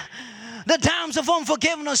 hallelujah. The dams of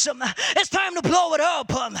unforgiveness. It's time to blow it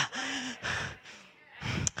up.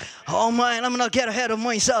 Oh, man, I'm going to get ahead of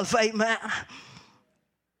myself. Amen.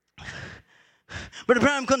 But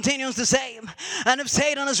Abraham continues to say, and if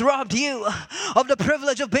Satan has robbed you of the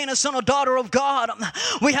privilege of being a son or daughter of God,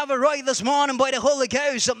 we have a right this morning by the Holy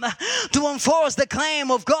Ghost to enforce the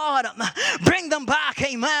claim of God. Bring them back,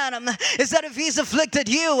 amen. amen, is that if he's afflicted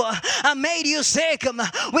you and made you sick,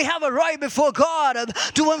 we have a right before God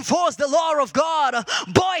to enforce the law of God.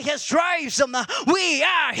 By his stripes, we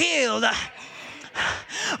are healed.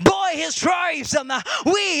 By his stripes,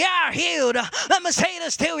 we are healed. Let me say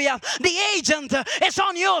this to you. The agent is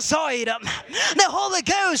on your side. The Holy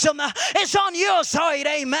Ghost is on your side.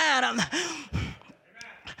 Amen.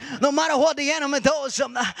 No matter what the enemy does,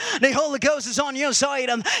 the Holy Ghost is on your side.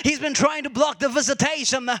 He's been trying to block the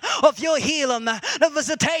visitation of your healing, the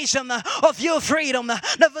visitation of your freedom,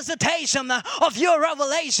 the visitation of your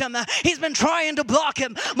revelation. He's been trying to block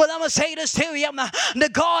him. But I'm going to say this to you. The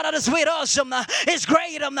God that is with us is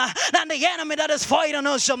greater than the enemy that is fighting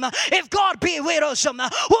us. If God be with us,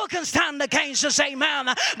 who can stand against us? Amen.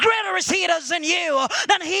 Greater is he that is in you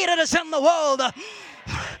than he that is in the world.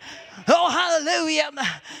 Oh, hallelujah.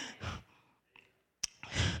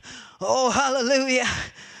 Oh, hallelujah.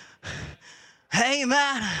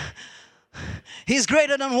 Amen. He's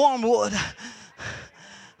greater than wormwood.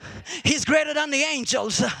 He's greater than the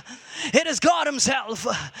angels. It is God himself.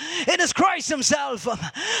 It is Christ himself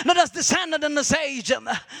that has descended in this age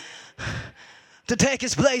to take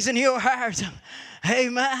his place in your heart.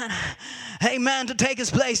 Amen. Amen. To take his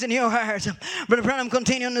place in your heart. Brother Branham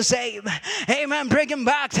continuing to say, amen. Bring him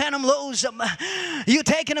back, turn him loose. You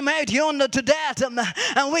taking him out yonder to death,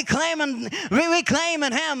 and we claiming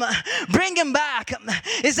him. Bring him back.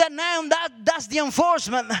 Is that now that's the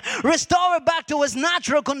enforcement? Restore it back to his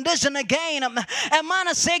natural condition again. A man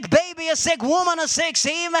is sick, baby is sick, woman is sick.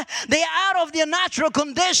 See, they are out of their natural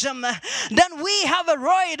condition. Then we have a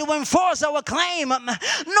right to enforce our claim.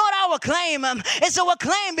 Not our claim. It's our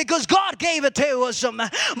claim because God gave it to us.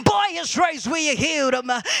 By his stripes we are healed.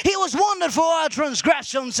 He was wounded for our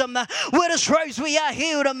transgressions. With his stripes we are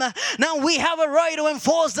healed. Now we have a right to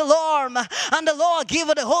enforce the law. And the Lord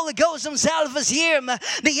giver, the Holy Ghost himself is here,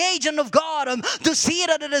 the agent of God, to see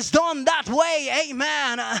that it is done that way.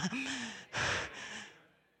 Amen.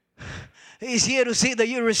 He's here to see that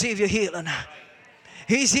you receive your healing.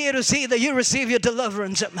 He's here to see that you receive your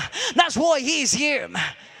deliverance. That's why he's here.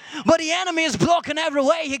 But the enemy is blocking every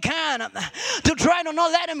way he can to try to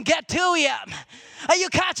not let him get to you. Are you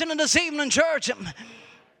catching it this evening, church?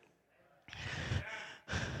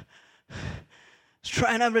 He's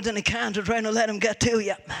trying everything he can to try to let him get to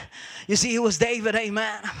you. You see, it was David,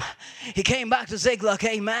 amen. He came back to Ziklag,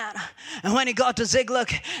 amen. And when he got to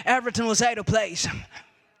Ziklag, everything was out of place.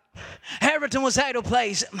 Everything was out of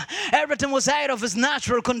place. Everything was out of his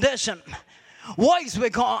natural condition. Wives were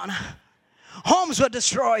gone. Homes were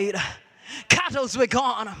destroyed. Cattle were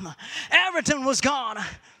gone. Everything was gone.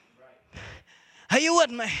 Are you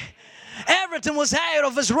with me? Everything was out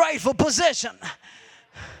of his rightful position.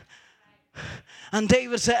 And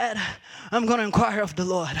David said, I'm going to inquire of the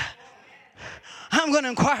Lord. I'm going to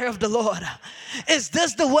inquire of the Lord. Is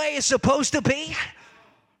this the way it's supposed to be?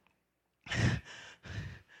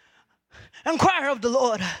 Inquire of the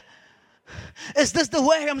Lord. Is this the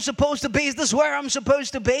way I'm supposed to be? Is this where I'm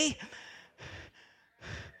supposed to be?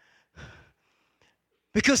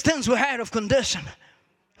 Because things were out of condition.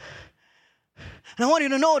 And I want you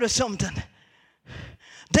to notice something.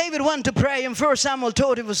 David went to pray in 1 Samuel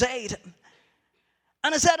 30 verse 8.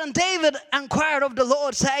 And it said, and David inquired of the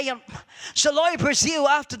Lord, saying, shall I pursue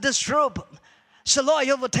after this troop? Shall I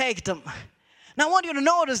overtake them? Now I want you to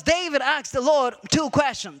notice David asked the Lord two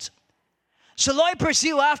questions. Shall I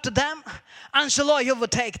pursue after them? And shall I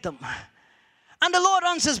overtake them? And the Lord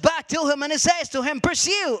answers back to him and he says to him,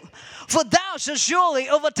 pursue, for thou shalt surely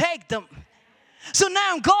overtake them. So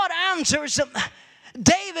now God answers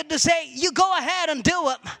David to say, you go ahead and do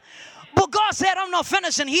it. But God said, I'm not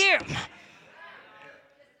finishing here.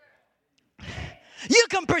 You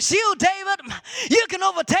can pursue David, you can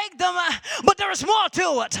overtake them, but there is more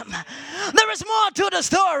to it. There is more to the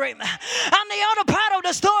story. And the other part of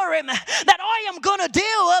the story that I am going to do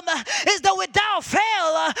is that without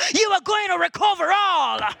fail, you are going to recover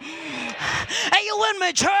all. Are you with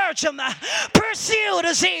me, church? Pursue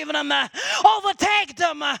this evening, overtake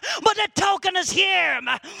them, but the token is here.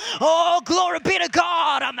 Oh, glory be to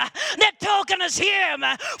God. The token is here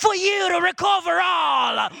for you to recover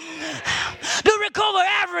all. To recover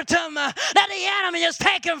everything that the enemy has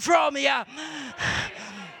taken from you. Are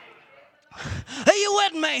you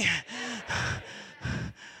with me?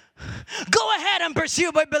 Go ahead and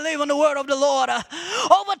pursue by believing the word of the Lord.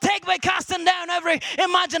 Overtake by casting down every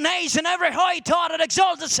imagination, every high thought that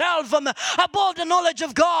exalts itself above the knowledge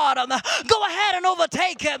of God. Go ahead and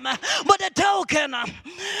overtake him. But the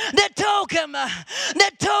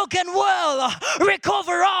token will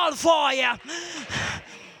recover all for you.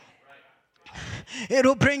 It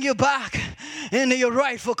will bring you back into your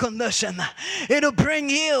rightful condition. It'll bring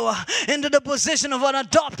you into the position of an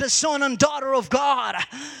adopted son and daughter of God.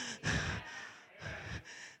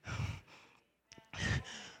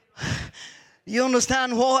 You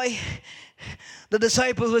understand why the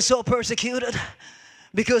disciples were so persecuted?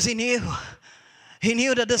 Because he knew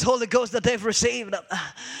that this Holy Ghost that they've received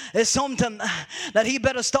is something that he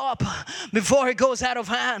better stop before it goes out of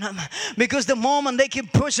hand. Because the moment they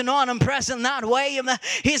keep pushing on and pressing that way,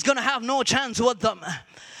 he's going to have no chance with them.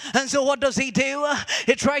 And so what does he do?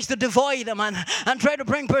 He tries to divide them and try to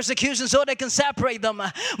bring persecution so they can separate them.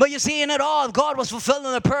 But you see, in it all, God was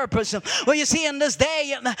fulfilling the purpose. Well, you see, in this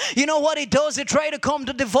day, you know what he does? He tries to come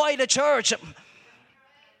to divide the church.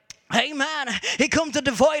 Amen. He comes to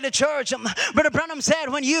divide the church. Brother Branham said,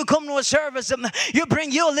 when you come to a service, you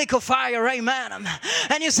bring your lick of fire. Amen.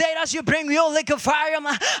 And you say that you bring your lick of fire,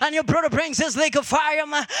 and your brother brings his lick of fire,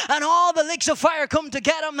 and all the licks of fire come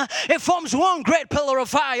together. It forms one great pillar of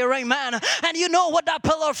fire. Amen. And you know what that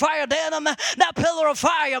pillar of fire did? That pillar of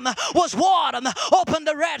fire was what opened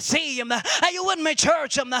the Red Sea. And you with me,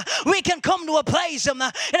 church? We can come to a place,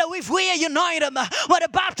 if we are united with the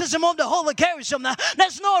baptism of the Holy Ghost,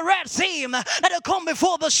 there's no Red Sea that'll come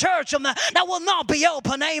before the church that will not be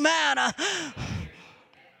open. Amen.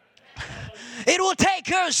 It will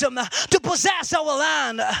take us to possess our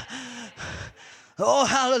land. Oh,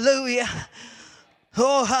 hallelujah.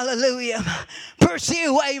 Oh, hallelujah.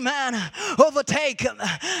 Pursue, amen. Overtake him,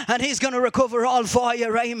 and he's going to recover all for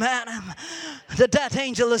you. Amen. The death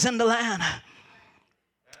angel is in the land.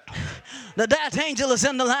 The death angel is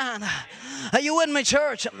in the land. Are you with me,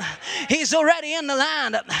 church? He's already in the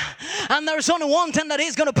land. And there's only one thing that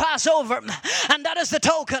he's going to pass over, and that is the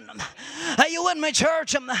token. Are you with me,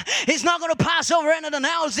 church? He's not going to pass over anything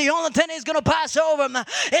else. The only thing he's going to pass over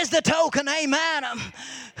is the token. Amen.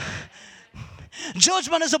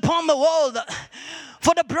 Judgment is upon the world.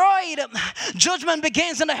 For the bride, judgment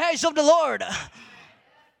begins in the house of the Lord.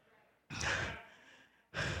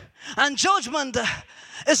 And judgment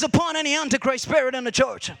is upon any antichrist spirit in the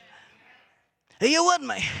church. Are you with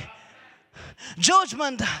me?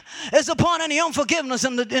 Judgment is upon any unforgiveness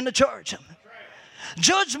in the church.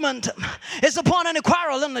 Judgment is upon any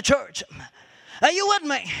quarrel in the church. Are you with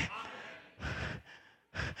me?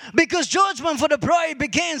 Because judgment for the bride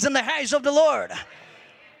begins in the house of the Lord.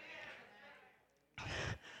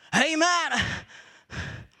 Amen.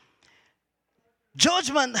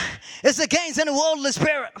 Judgment is against any worldly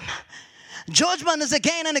spirit. Judgment is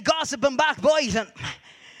against any gossip and backbiting.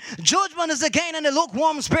 Judgment is against any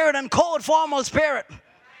lukewarm spirit and cold formal spirit.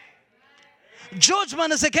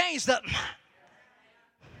 Judgment is against it.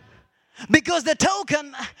 Because the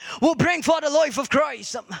token will bring forth the life of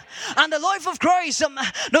Christ. And the life of Christ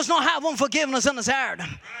does not have unforgiveness in his heart.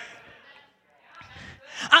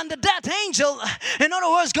 And the death angel, in other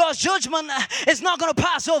words, God's judgment is not going to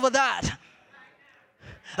pass over that.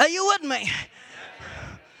 Are you with me?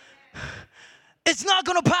 It's not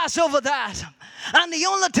going to pass over that. And the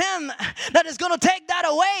only thing that is going to take that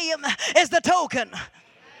away is the token.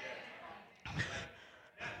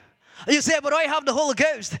 You say, but I have the Holy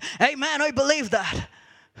Ghost. Amen, I believe that.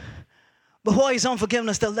 But why is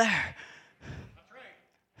unforgiveness still there?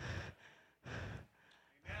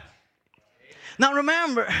 Now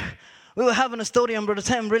remember, we were having a study and Brother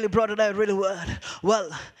Tim really brought it out really well.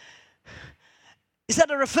 He said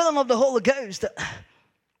the refilling of the Holy Ghost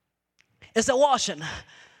is a washing.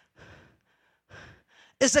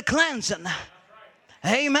 It's a cleansing.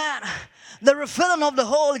 Amen. The refilling of the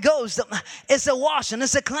Holy Ghost is a washing.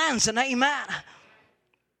 It's a cleansing. Amen.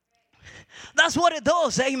 That's what it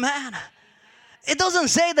does. Amen. It doesn't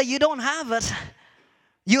say that you don't have it.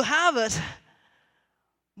 You have it.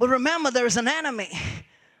 But remember, there is an enemy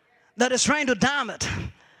that is trying to damn it.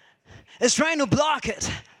 It's trying to block it.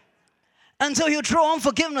 And so you throw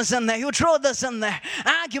unforgiveness in there. You throw this in there.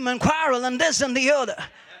 Argument, quarrel, and this and the other.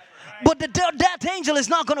 But the death angel is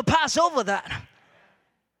not going to pass over that.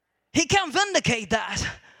 He can't vindicate that.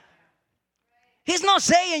 He's not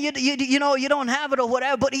saying you know you don't have it or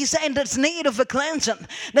whatever, but he's saying there's need of a cleansing.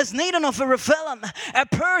 There's need of a refilling, a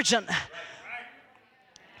purging.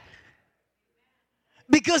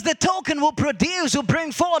 Because the token will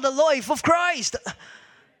bring forth the life of Christ.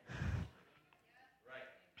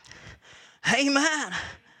 Amen.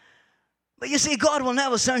 But you see, God will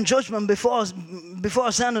never send judgment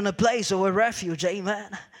before sending a place or a refuge. Amen.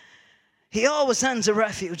 He always sends a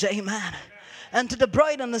refuge. Amen. And to the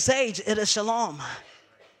bride and the sage, it is shalom.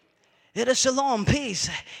 It is shalom, peace.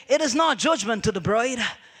 It is not judgment to the bride.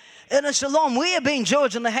 It is shalom. We are being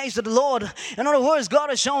judged in the house of the Lord. In other words, God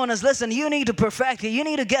is showing us, listen, you need to perfect it. You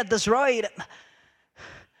need to get this right.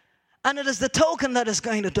 And it is the token that is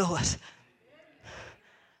going to do it.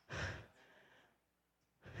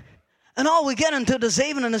 And all we get into this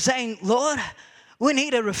evening is saying, Lord, we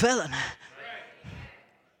need a refilling.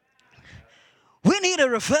 We need a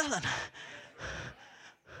refilling.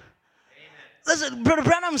 Listen, Brother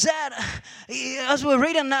Branham said, as we're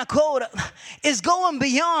reading that quote, is going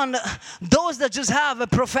beyond those that just have a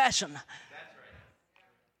profession.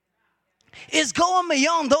 It's going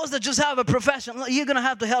beyond those that just have a profession. You're going to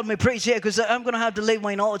have to help me preach here because I'm going to have to leave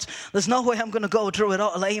my notes. There's no way I'm going to go through it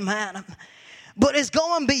all. Amen. But it's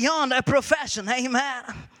going beyond a profession. Amen.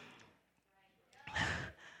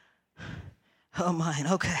 Oh, mine.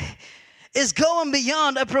 Okay. It's going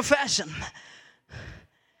beyond a profession.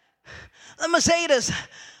 Let me say this.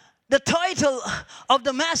 The title of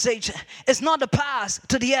the message is not the path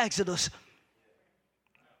to the Exodus.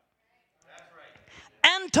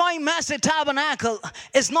 End time message tabernacle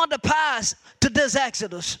is not the path to this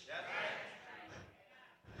Exodus.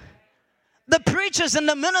 The preachers and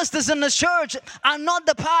the ministers in the church are not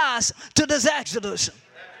the path to this Exodus.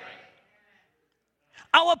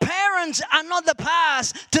 Our parents are not the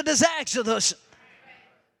path to this Exodus.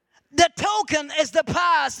 The token is the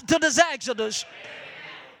path to this Exodus.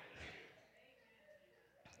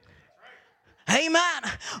 Amen.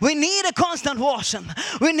 We need a constant washing.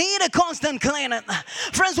 We need a constant cleaning.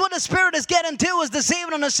 Friends, what the Spirit is getting to is this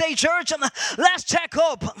evening to say, church, let's check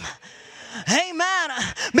up. Amen.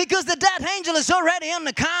 Because the death angel is already in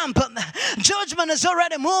the camp. Judgment is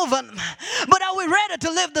already moving. But are we ready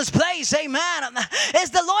to live this place? Amen. Is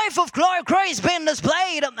the life of Christ being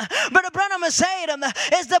displayed? Brother Branham is saying,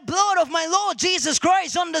 is the blood of my Lord Jesus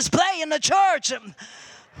Christ on display in the church?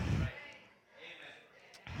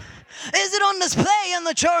 Is it on display in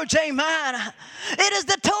the church? Amen. It is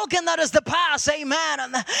the token that is the pass. Amen.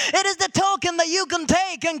 It is the token that you can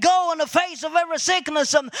take and go in the face of every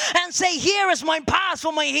sickness and say, here is my pass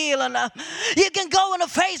for my healing. You can go in the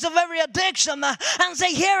face of every addiction and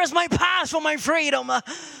say, here is my pass for my freedom.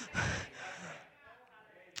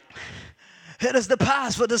 It is the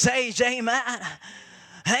pass for this age. Amen.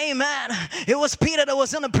 Amen. It was Peter that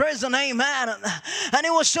was in the prison. Amen. And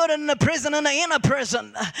he was shut in the prison, in the inner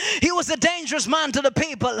prison. He was a dangerous man to the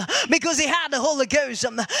people because he had the Holy Ghost.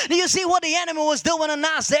 Do you see what the enemy was doing in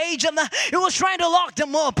that stage? He was trying to lock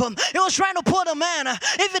them up. He was trying to put them in.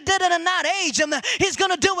 If he did it in that age, he's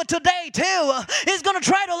going to do it today too. He's going to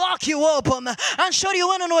try to lock you up and shut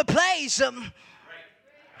you into a place.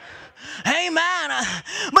 Amen.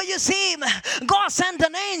 But you see, God sent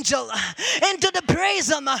an angel into the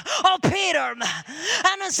prison of Peter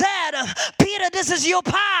and said, Peter, this is your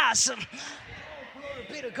pass. Oh, glory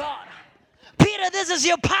be to God. Peter, this is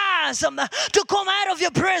your pass to come out of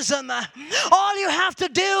your prison. All you have to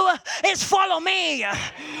do is follow me.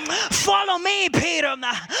 Follow me, Peter.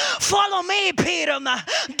 Follow me, Peter.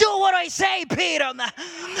 Do what I say, Peter.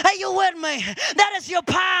 Are you with me? That is your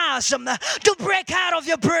pass to break out of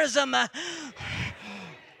your prison. That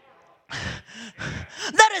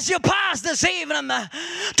is your pass this evening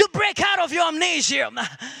to break out of your amnesia.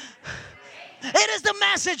 It is the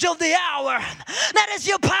message of the hour. That is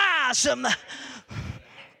your pass.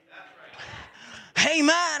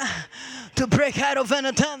 Amen. To break out of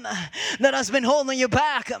anything that has been holding you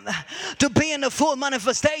back. To be in the full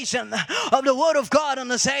manifestation of the Word of God in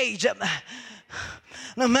this age.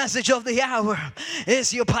 The message of the hour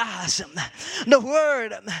is your pass. The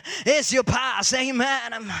Word is your pass.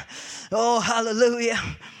 Amen. Oh, hallelujah.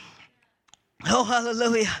 Oh,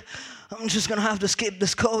 hallelujah. I'm just going to have to skip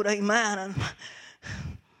this code. Amen.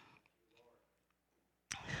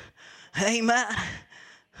 Amen.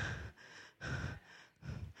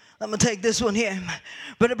 Let me take this one here.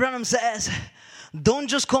 Brother Branham says, don't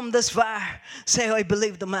just come this far. Say, I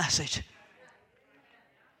believe the message.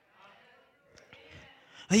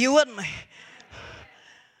 Are you with me?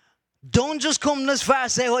 Don't just come this far.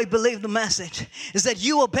 Say, I believe the message. Is that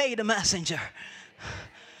you obey the messenger.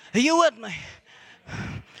 Are you with me?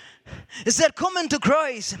 It said, come into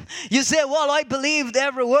Christ. You say, well, I believed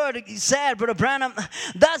every word he said, Brother Branham.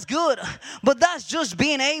 That's good. But that's just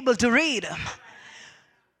being able to read.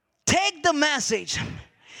 Take the message.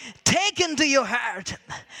 Take into your heart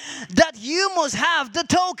that you must have the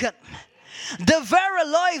token. The very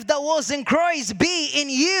life that was in Christ be in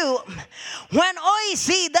you. When I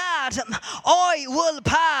see that, I will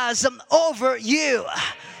pass over you.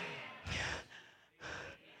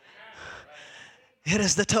 It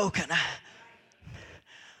is the token.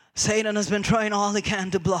 Satan has been trying all he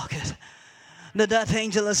can to block it. The death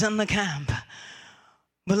angel is in the camp.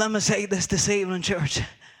 But let me say this evening, church.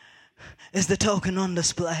 Is the token on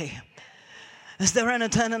display? Is there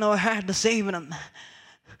anything in our heart this evening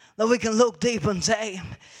that we can look deep and say,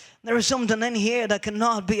 there is something in here that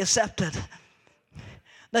cannot be accepted.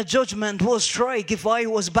 That judgment will strike if I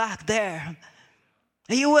was back there.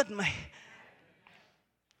 Are you with me?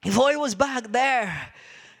 If I was back there,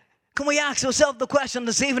 can we ask ourselves the question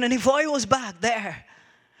this evening, if I was back there,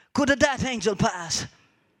 could the death angel pass?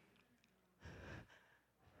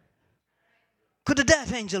 Could the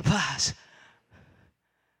death angel pass?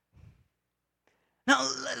 Now,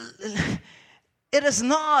 it is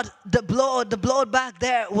not the blood. The blood back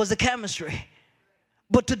there was the chemistry.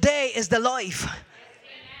 But today is the life.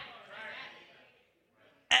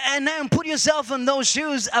 And now put yourself in those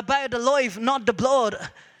shoes about the life, not the blood,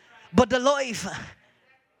 but the life.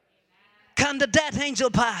 Can the death angel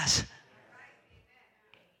pass?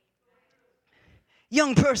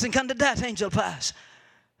 Young person, can the death angel pass?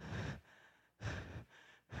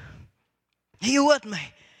 Are you with me?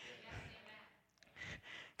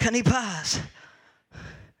 Can he pass?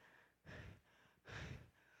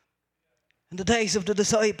 In the days of the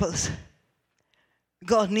disciples,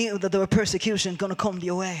 God knew that there were persecution going to come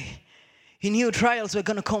your way. He knew trials were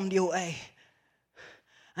going to come your way.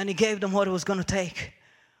 And he gave them what it was going to take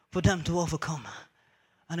for them to overcome.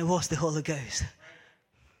 And it was the Holy Ghost.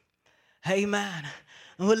 Amen.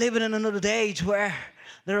 And we're living in another age where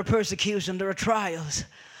there are persecution, there are trials,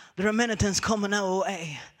 there are many things coming our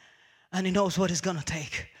way. And he knows what it's going to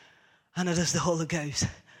take. And it is the Holy Ghost.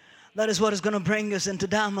 That is what is going to bring us into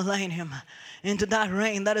that millennium, into that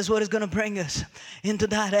reign. That is what is going to bring us into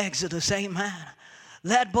that Exodus. Amen.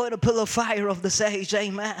 Led by the pillar of fire of the sage.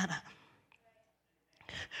 Amen.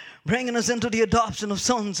 Bringing us into the adoption of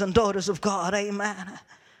sons and daughters of God. Amen.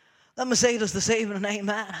 Let me say this evening.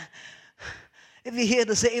 Amen. If you're here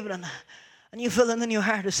this evening and you're feeling in your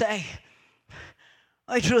heart to say,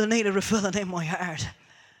 I truly need a refilling in my heart.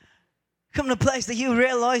 Come to a place that you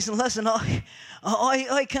realize, and listen,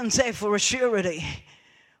 I can say for a surety,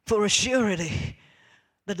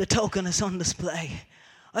 that the token is on display.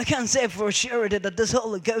 I can say for a surety that this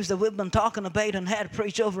Holy Ghost that we've been talking about and had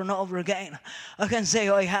preached over and over again, I can say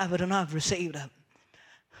I have it and I've received it.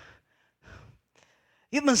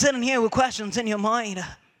 You've been sitting here with questions in your mind.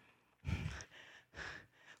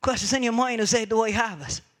 Questions in your mind to say, do I have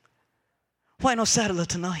it? Why not settle it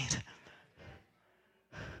tonight?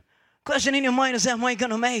 Question in your mind is, am I going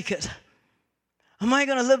to make it? Am I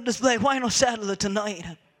going to live this way? Why not settle it tonight?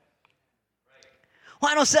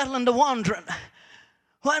 Why not settle in the wandering?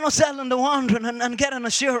 Why not settle in the wandering and get an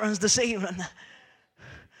assurance this evening?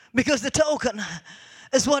 Because the token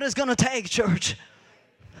is what it's going to take, church.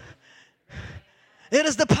 It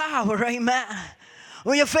is the power, amen.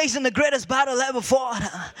 When you're facing the greatest battle ever fought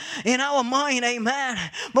in our mind, amen.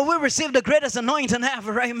 But we received the greatest anointing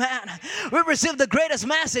ever, amen. We received the greatest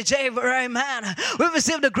message ever, amen. We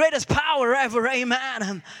received the greatest power ever,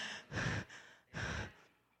 amen.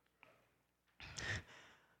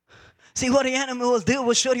 See, what the enemy will do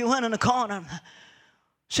will shut you in a corner.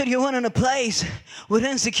 Shut you in a place with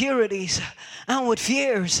insecurities and with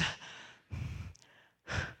fears.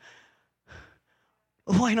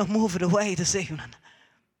 Why not move it away this evening?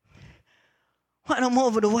 Why not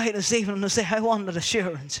move it away this evening and say, I want that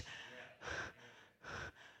assurance?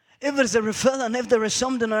 If it's a refilling, if there is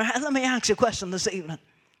something, let me ask you a question this evening.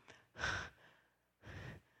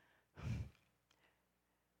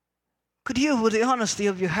 Could you, with the honesty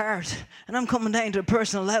of your heart, and I'm coming down to a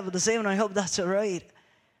personal level this evening, I hope that's all right.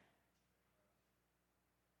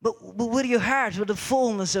 But with your heart, with the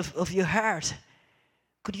fullness of your heart,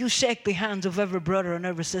 could you shake the hands of every brother and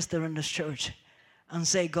every sister in this church and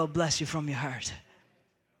say, God bless you from your heart?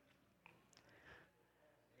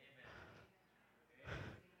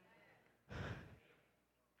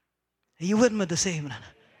 Are you with me this evening?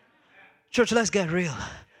 Church, let's get real.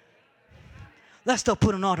 Let's stop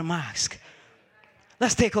putting on the mask.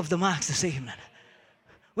 Let's take off the mask this evening.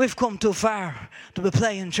 We've come too far to be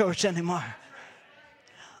playing church anymore.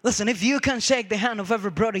 Listen, if you can shake the hand of every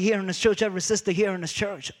brother here in this church, every sister here in this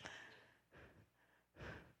church,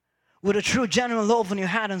 with a true, genuine love in your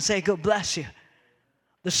heart and say, God bless you,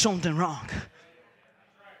 there's something wrong.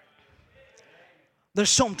 There's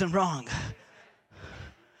something wrong.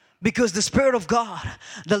 Because the Spirit of God,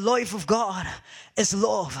 the life of God, is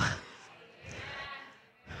love.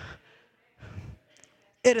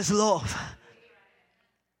 It is love.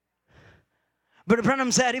 Brother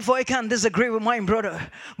Branham said, if I can disagree with my brother,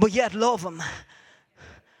 but yet love him.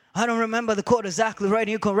 I don't remember the quote exactly right,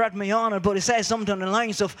 you can write me on it, but it says something on the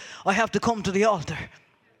lines of, I have to come to the altar.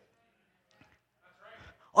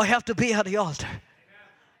 I have to be at the altar.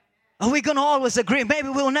 Are we going to always agree? Maybe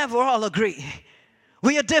we'll never all agree.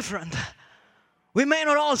 We are different. We may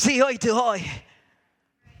not all see eye to eye.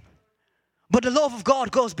 But the love of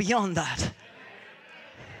God goes beyond that.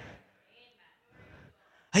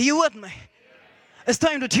 Are you with me? It's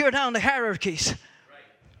time to tear down the hierarchies.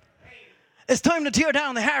 It's time to tear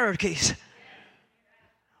down the hierarchies.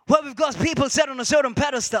 Well, we've got people set on a certain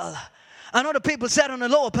pedestal and other people set on a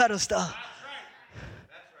lower pedestal.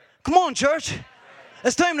 Come on, church.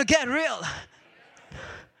 It's time to get real.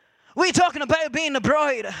 We're talking about being the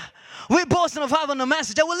bride. We're boasting of having the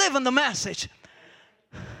message. I will live in the message.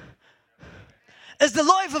 Is the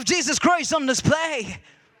life of Jesus Christ on display?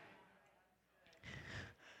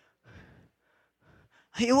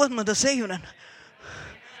 Are you with me this evening?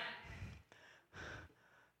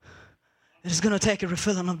 It is going to take a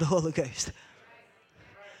refilling of the Holy Ghost.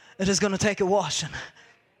 It is going to take a washing.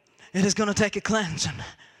 It is going to take a cleansing.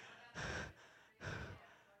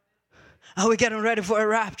 Are we getting ready for a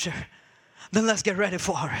rapture? Then let's get ready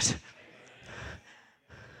for it.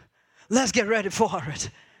 Let's get ready for it.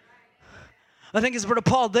 I think it's Brother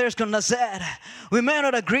Paul there's going to said, we may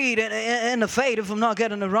not agree in the faith if I'm not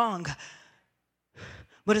getting it wrong.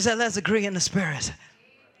 But he said, let's agree in the Spirit.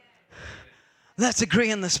 Let's agree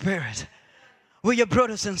in the Spirit. We're your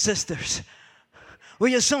brothers and sisters. We're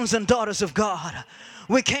your sons and daughters of God.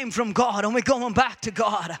 We came from God and we're going back to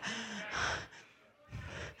God.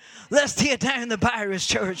 Let's tear down the barriers,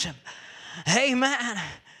 church. Amen.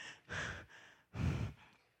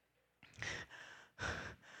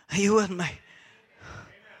 Are you with me?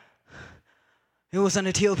 It was an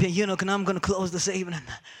Ethiopian eunuch, and I'm going to close this evening.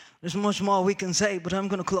 There's much more we can say, but I'm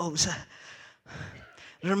going to close.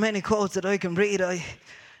 There are many quotes that I can read.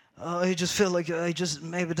 I just feel like I just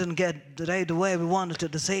maybe didn't get today the way we wanted to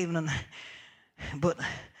this evening. But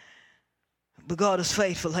God is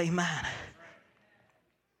faithful, amen.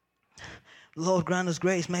 The Lord grant us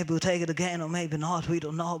grace. Maybe we'll take it again or maybe not. We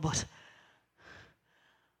don't know. But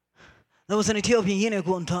there was an Ethiopian eunuch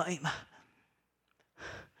one time.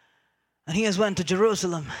 And he went to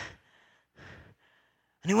Jerusalem.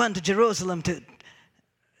 And he went to Jerusalem for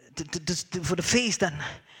the feast. And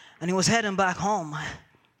he was heading back home.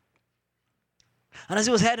 And as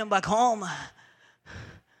he was heading back home,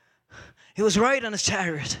 he was riding his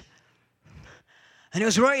chariot. And he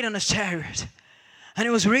was riding his chariot. And he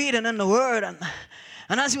was reading in the Word. And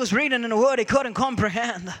as he was reading in the Word, he couldn't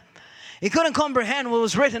comprehend. He couldn't comprehend what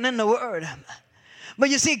was written in the Word. But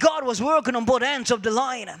you see, God was working on both ends of the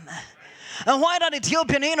line. And while that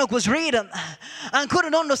Ethiopian eunuch was reading and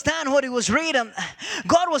couldn't understand what he was reading,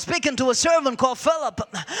 God was speaking to a servant called Philip,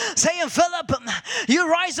 saying, Philip, you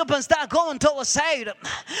rise up and start going to a side,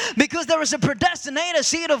 because there is a predestinated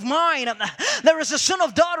seed of mine. There is a son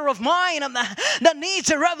of daughter of mine that needs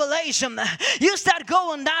a revelation. You start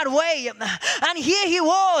going that way. And here he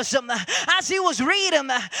was, as he was reading,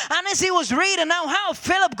 and as he was reading, now how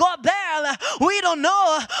Philip got there, we don't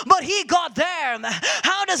know, but he got there.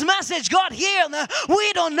 How this message got here,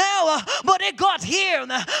 we don't know, but it got here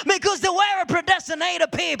because they were predestinated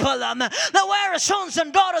people. They were sons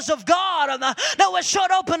and daughters of God. They were shut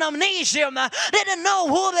up in amnesia. They didn't know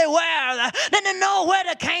who they were. They didn't know where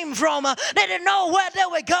they came from. They didn't know where they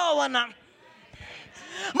were going.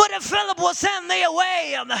 But if Philip was sent their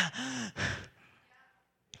way,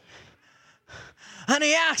 and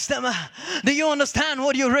he asked them, do you understand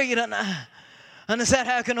what you're reading? And he said,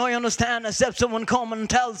 how can I understand except someone comes and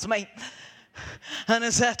tells me? And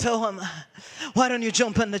he said to him, why don't you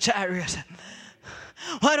jump in the chariot?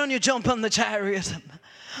 Why don't you jump in the chariot?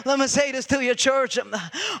 Let me say this to your church.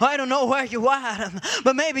 I don't know where you are,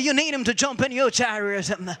 but maybe you need him to jump in your chariot.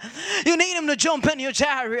 You need him to jump in your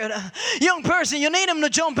chariot. Young person, you need him to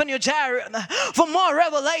jump in your chariot for more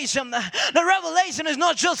revelation. The revelation is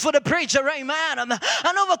not just for the preacher, amen.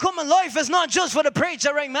 And overcoming life is not just for the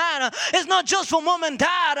preacher, amen. It's not just for mom and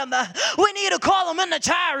dad. We need to call him in the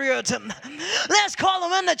chariot. Let's call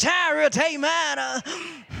him in the chariot, amen.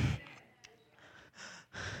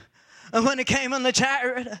 And when he came in the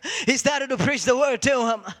chariot, he started to preach the word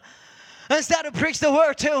to him. And started to preach the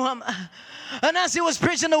word to him. And as he was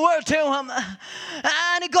preaching the word to him,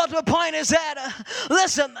 and he got to a point, he said,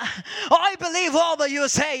 listen, I believe all that you're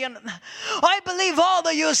saying. I believe all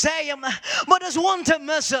that you're saying. But there's one thing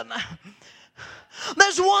missing.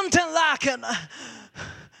 There's one thing lacking.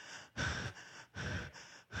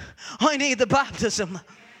 I need the baptism.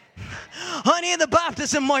 I need the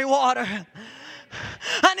baptism in my water.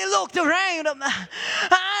 And he looked around him,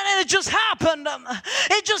 and it just happened.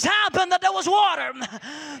 It just happened that there was water.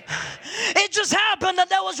 It just happened that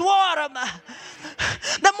there was water.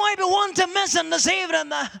 There might be one thing missing this evening.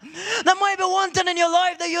 There might be one thing in your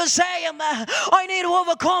life that you're saying, I need to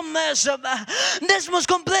overcome this. This must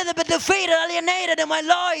completely be defeated, alienated in my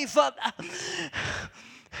life.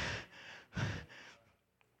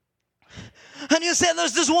 And you say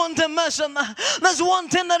there's this one thing missing. There's one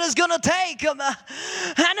thing that is going to take him.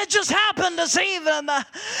 And it just happened this evening.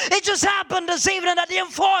 It just happened this evening that the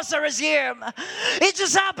enforcer is here. It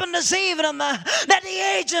just happened this evening that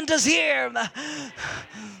the agent is here.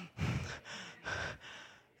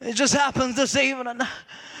 It just happens this evening.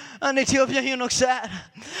 And the Ethiopian eunuch said,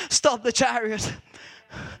 stop the chariot.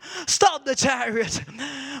 Stop the chariot.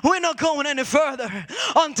 We're not going any further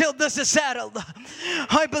until this is settled.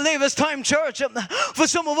 I believe it's time, church, for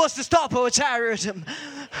some of us to stop our chariot.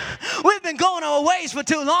 We've been going our ways for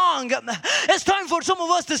too long. It's time for some of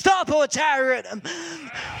us to stop our chariot.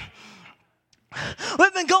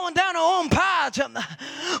 We've been going down our own path.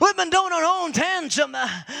 We've been doing our own things.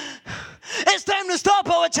 It's time to stop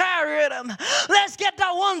our chariot. Let's get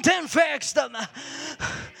that one thing fixed.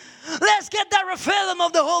 Let's get that refilling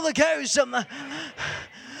of the Holy Ghost.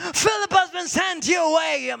 Philip has been sent your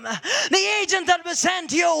way. The agent has been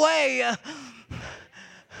sent your way.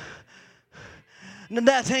 And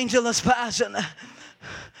that angel is passing.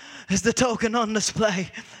 Is the token on display.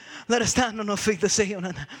 Let us stand on our feet this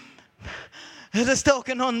evening. It is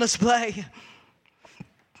token on display.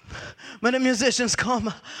 When the musicians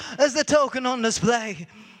come, is the token on display.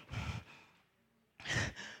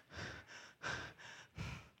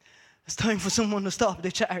 It's time for someone to stop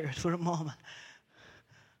the chariot for a moment.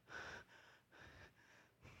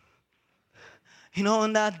 You know,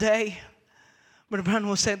 on that day, Brother Brandon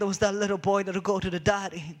will say there was that little boy that would go to the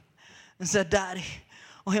daddy and said, Daddy,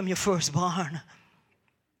 I am your firstborn.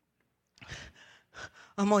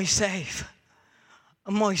 Am I safe?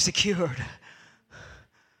 Am I secured?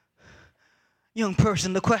 Young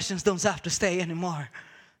person, the questions don't have to stay anymore.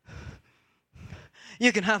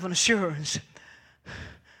 You can have an assurance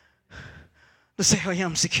to say, I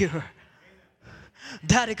am secure.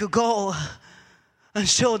 Daddy could go and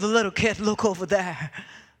show the little kid, look over there.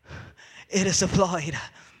 It is applied.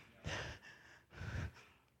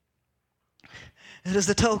 It is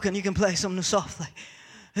the token. You can play something softly.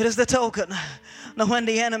 It is the token that when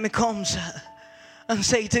the enemy comes and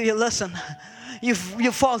say to you, listen,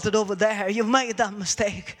 you've faulted over there. You've made that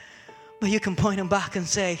mistake. But you can point him back and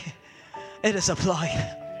say, it is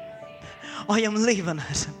applied. I am leaving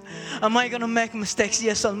it. Am I going to make mistakes?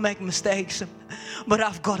 Yes, I'll make mistakes. But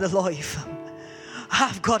I've got a life.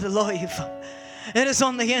 I've got a life. It is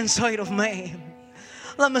on the inside of me.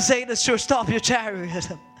 Let me say this, sure, stop your chariot.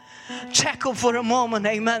 Check up for a moment,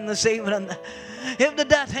 amen, this evening. If the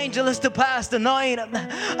death angel is to pass the night,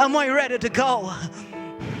 am I ready to go?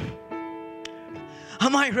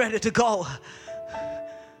 Am I ready to go?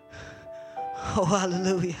 Oh,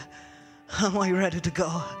 hallelujah. Am I ready to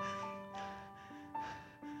go?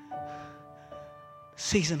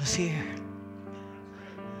 Season is here.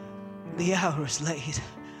 The hour is late.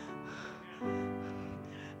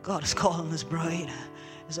 God is calling his bride.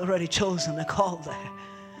 He's already chosen the call there.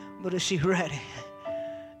 But is she ready?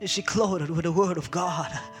 Is she clothed with the word of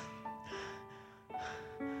God?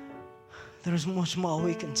 There is much more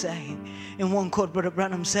we can say. In one quote, Brother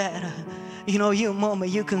Branham said, you know, you mama,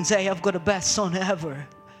 you can say, I've got the best son ever.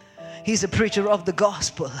 He's a preacher of the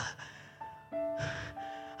gospel.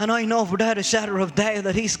 And I know without a shadow of doubt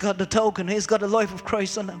that he's got the token. He's got the life of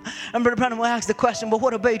Christ on him. And Brother Branham will ask the question, but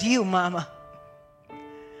what about you, mama?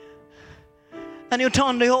 And you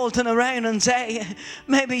turn the whole thing around and say,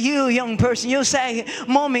 maybe you, young person, you say,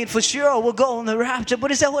 Mommy, for sure will go on the rapture. But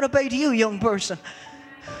he said, what about you, young person?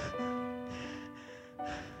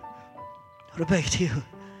 What about you?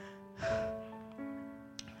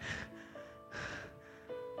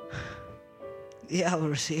 The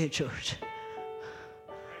hour is here, church.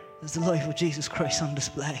 There's the life of Jesus Christ on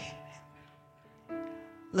display.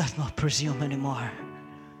 Let's not presume anymore.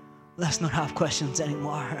 Let's not have questions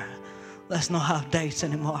anymore. Let's not have doubts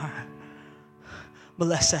anymore. But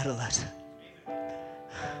let's settle it.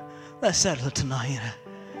 Let's settle it tonight.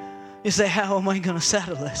 You say, how am I going to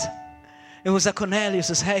settle it? It was at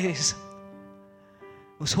Cornelius' house.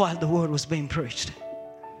 It was while the word was being preached.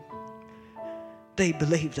 They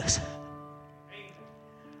believed it.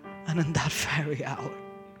 And in that very hour,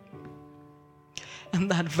 in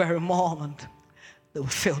that very moment, they were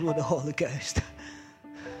filled with the Holy Ghost.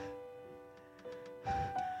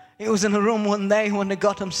 He was in a room one day when they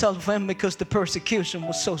got himself in because the persecution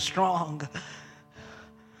was so strong.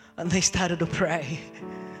 And they started to pray.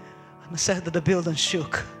 And they said that the building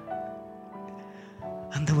shook.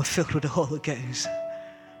 And they were filled with the Holy Ghost.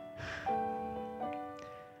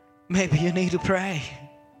 Maybe you need to pray.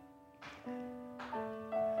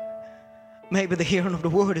 Maybe the hearing of the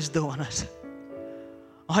word is doing it.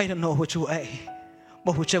 I don't know which way.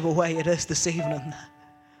 But whichever way it is this evening,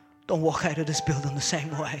 don't walk out of this building the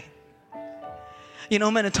same way. You know,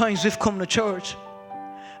 many times we've come to church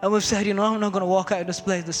and we've said, you know, I'm not going to walk out of this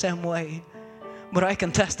place the same way. But I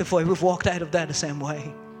can testify we've walked out of that the same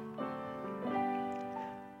way.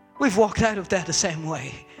 We've walked out of that the same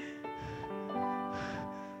way.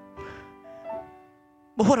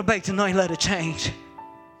 But what about tonight? Let it change.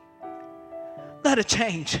 Let it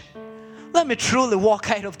change. Let me truly walk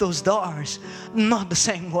out of those doors not the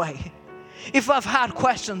same way. If I've had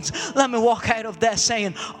questions, let me walk out of there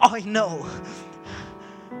saying, I know.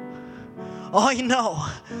 I know.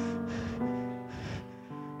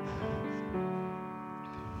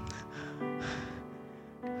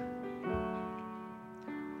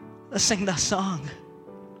 Let's sing that song.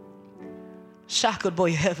 Shackled by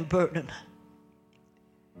a heavy burden,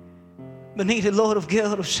 beneath a load of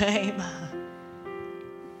guilt, of shame.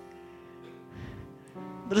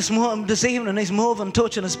 But this evening He's moving,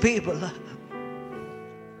 touching His people.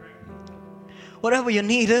 Whatever your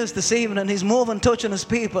need is this evening, He's moving, touching His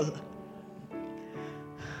people.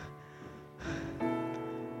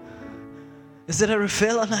 Is it a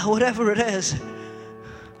refilling? Whatever it is,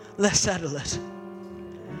 let's settle it.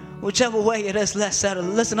 Whichever way it is, let's settle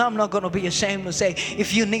it. Listen, I'm not going to be ashamed to say,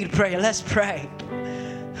 if you need prayer, let's pray.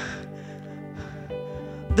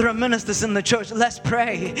 There are ministers in the church, let's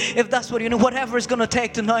pray. If that's what you need, whatever it's going to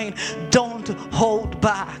take tonight, don't hold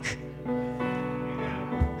back.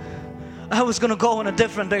 I was going to go in a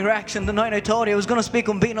different direction tonight. I told you I was going to speak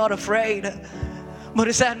on being not afraid. But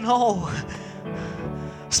He said, no,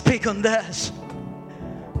 speak on this.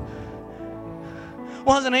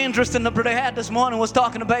 Wasn't interesting. The brother had this morning was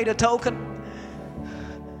talking about a token.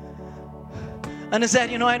 And he said,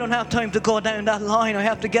 you know, I don't have time to go down that line. I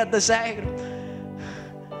have to get this out.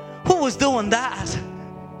 Who was doing that?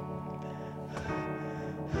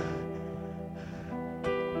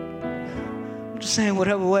 I'm just saying,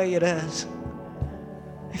 whatever way it is,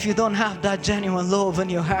 if you don't have that genuine love in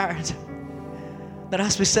your heart, that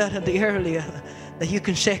as we said in the earlier, that you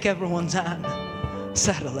can shake everyone's hand,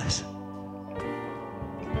 settle it.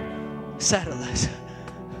 Settle it.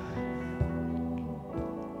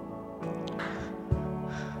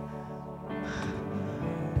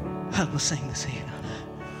 Help us sing this evening.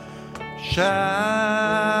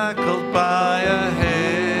 Shackled by a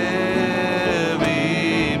heavy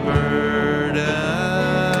burden,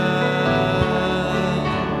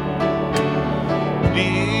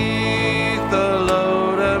 beneath the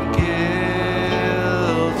load of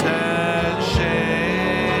guilt and shame,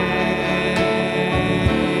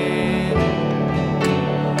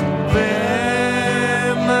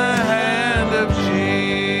 then the hand of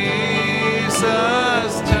Jesus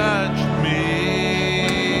touched me.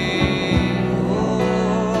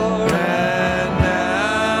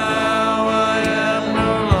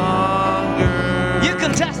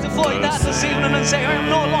 This evening and say, I am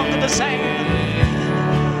no longer the same.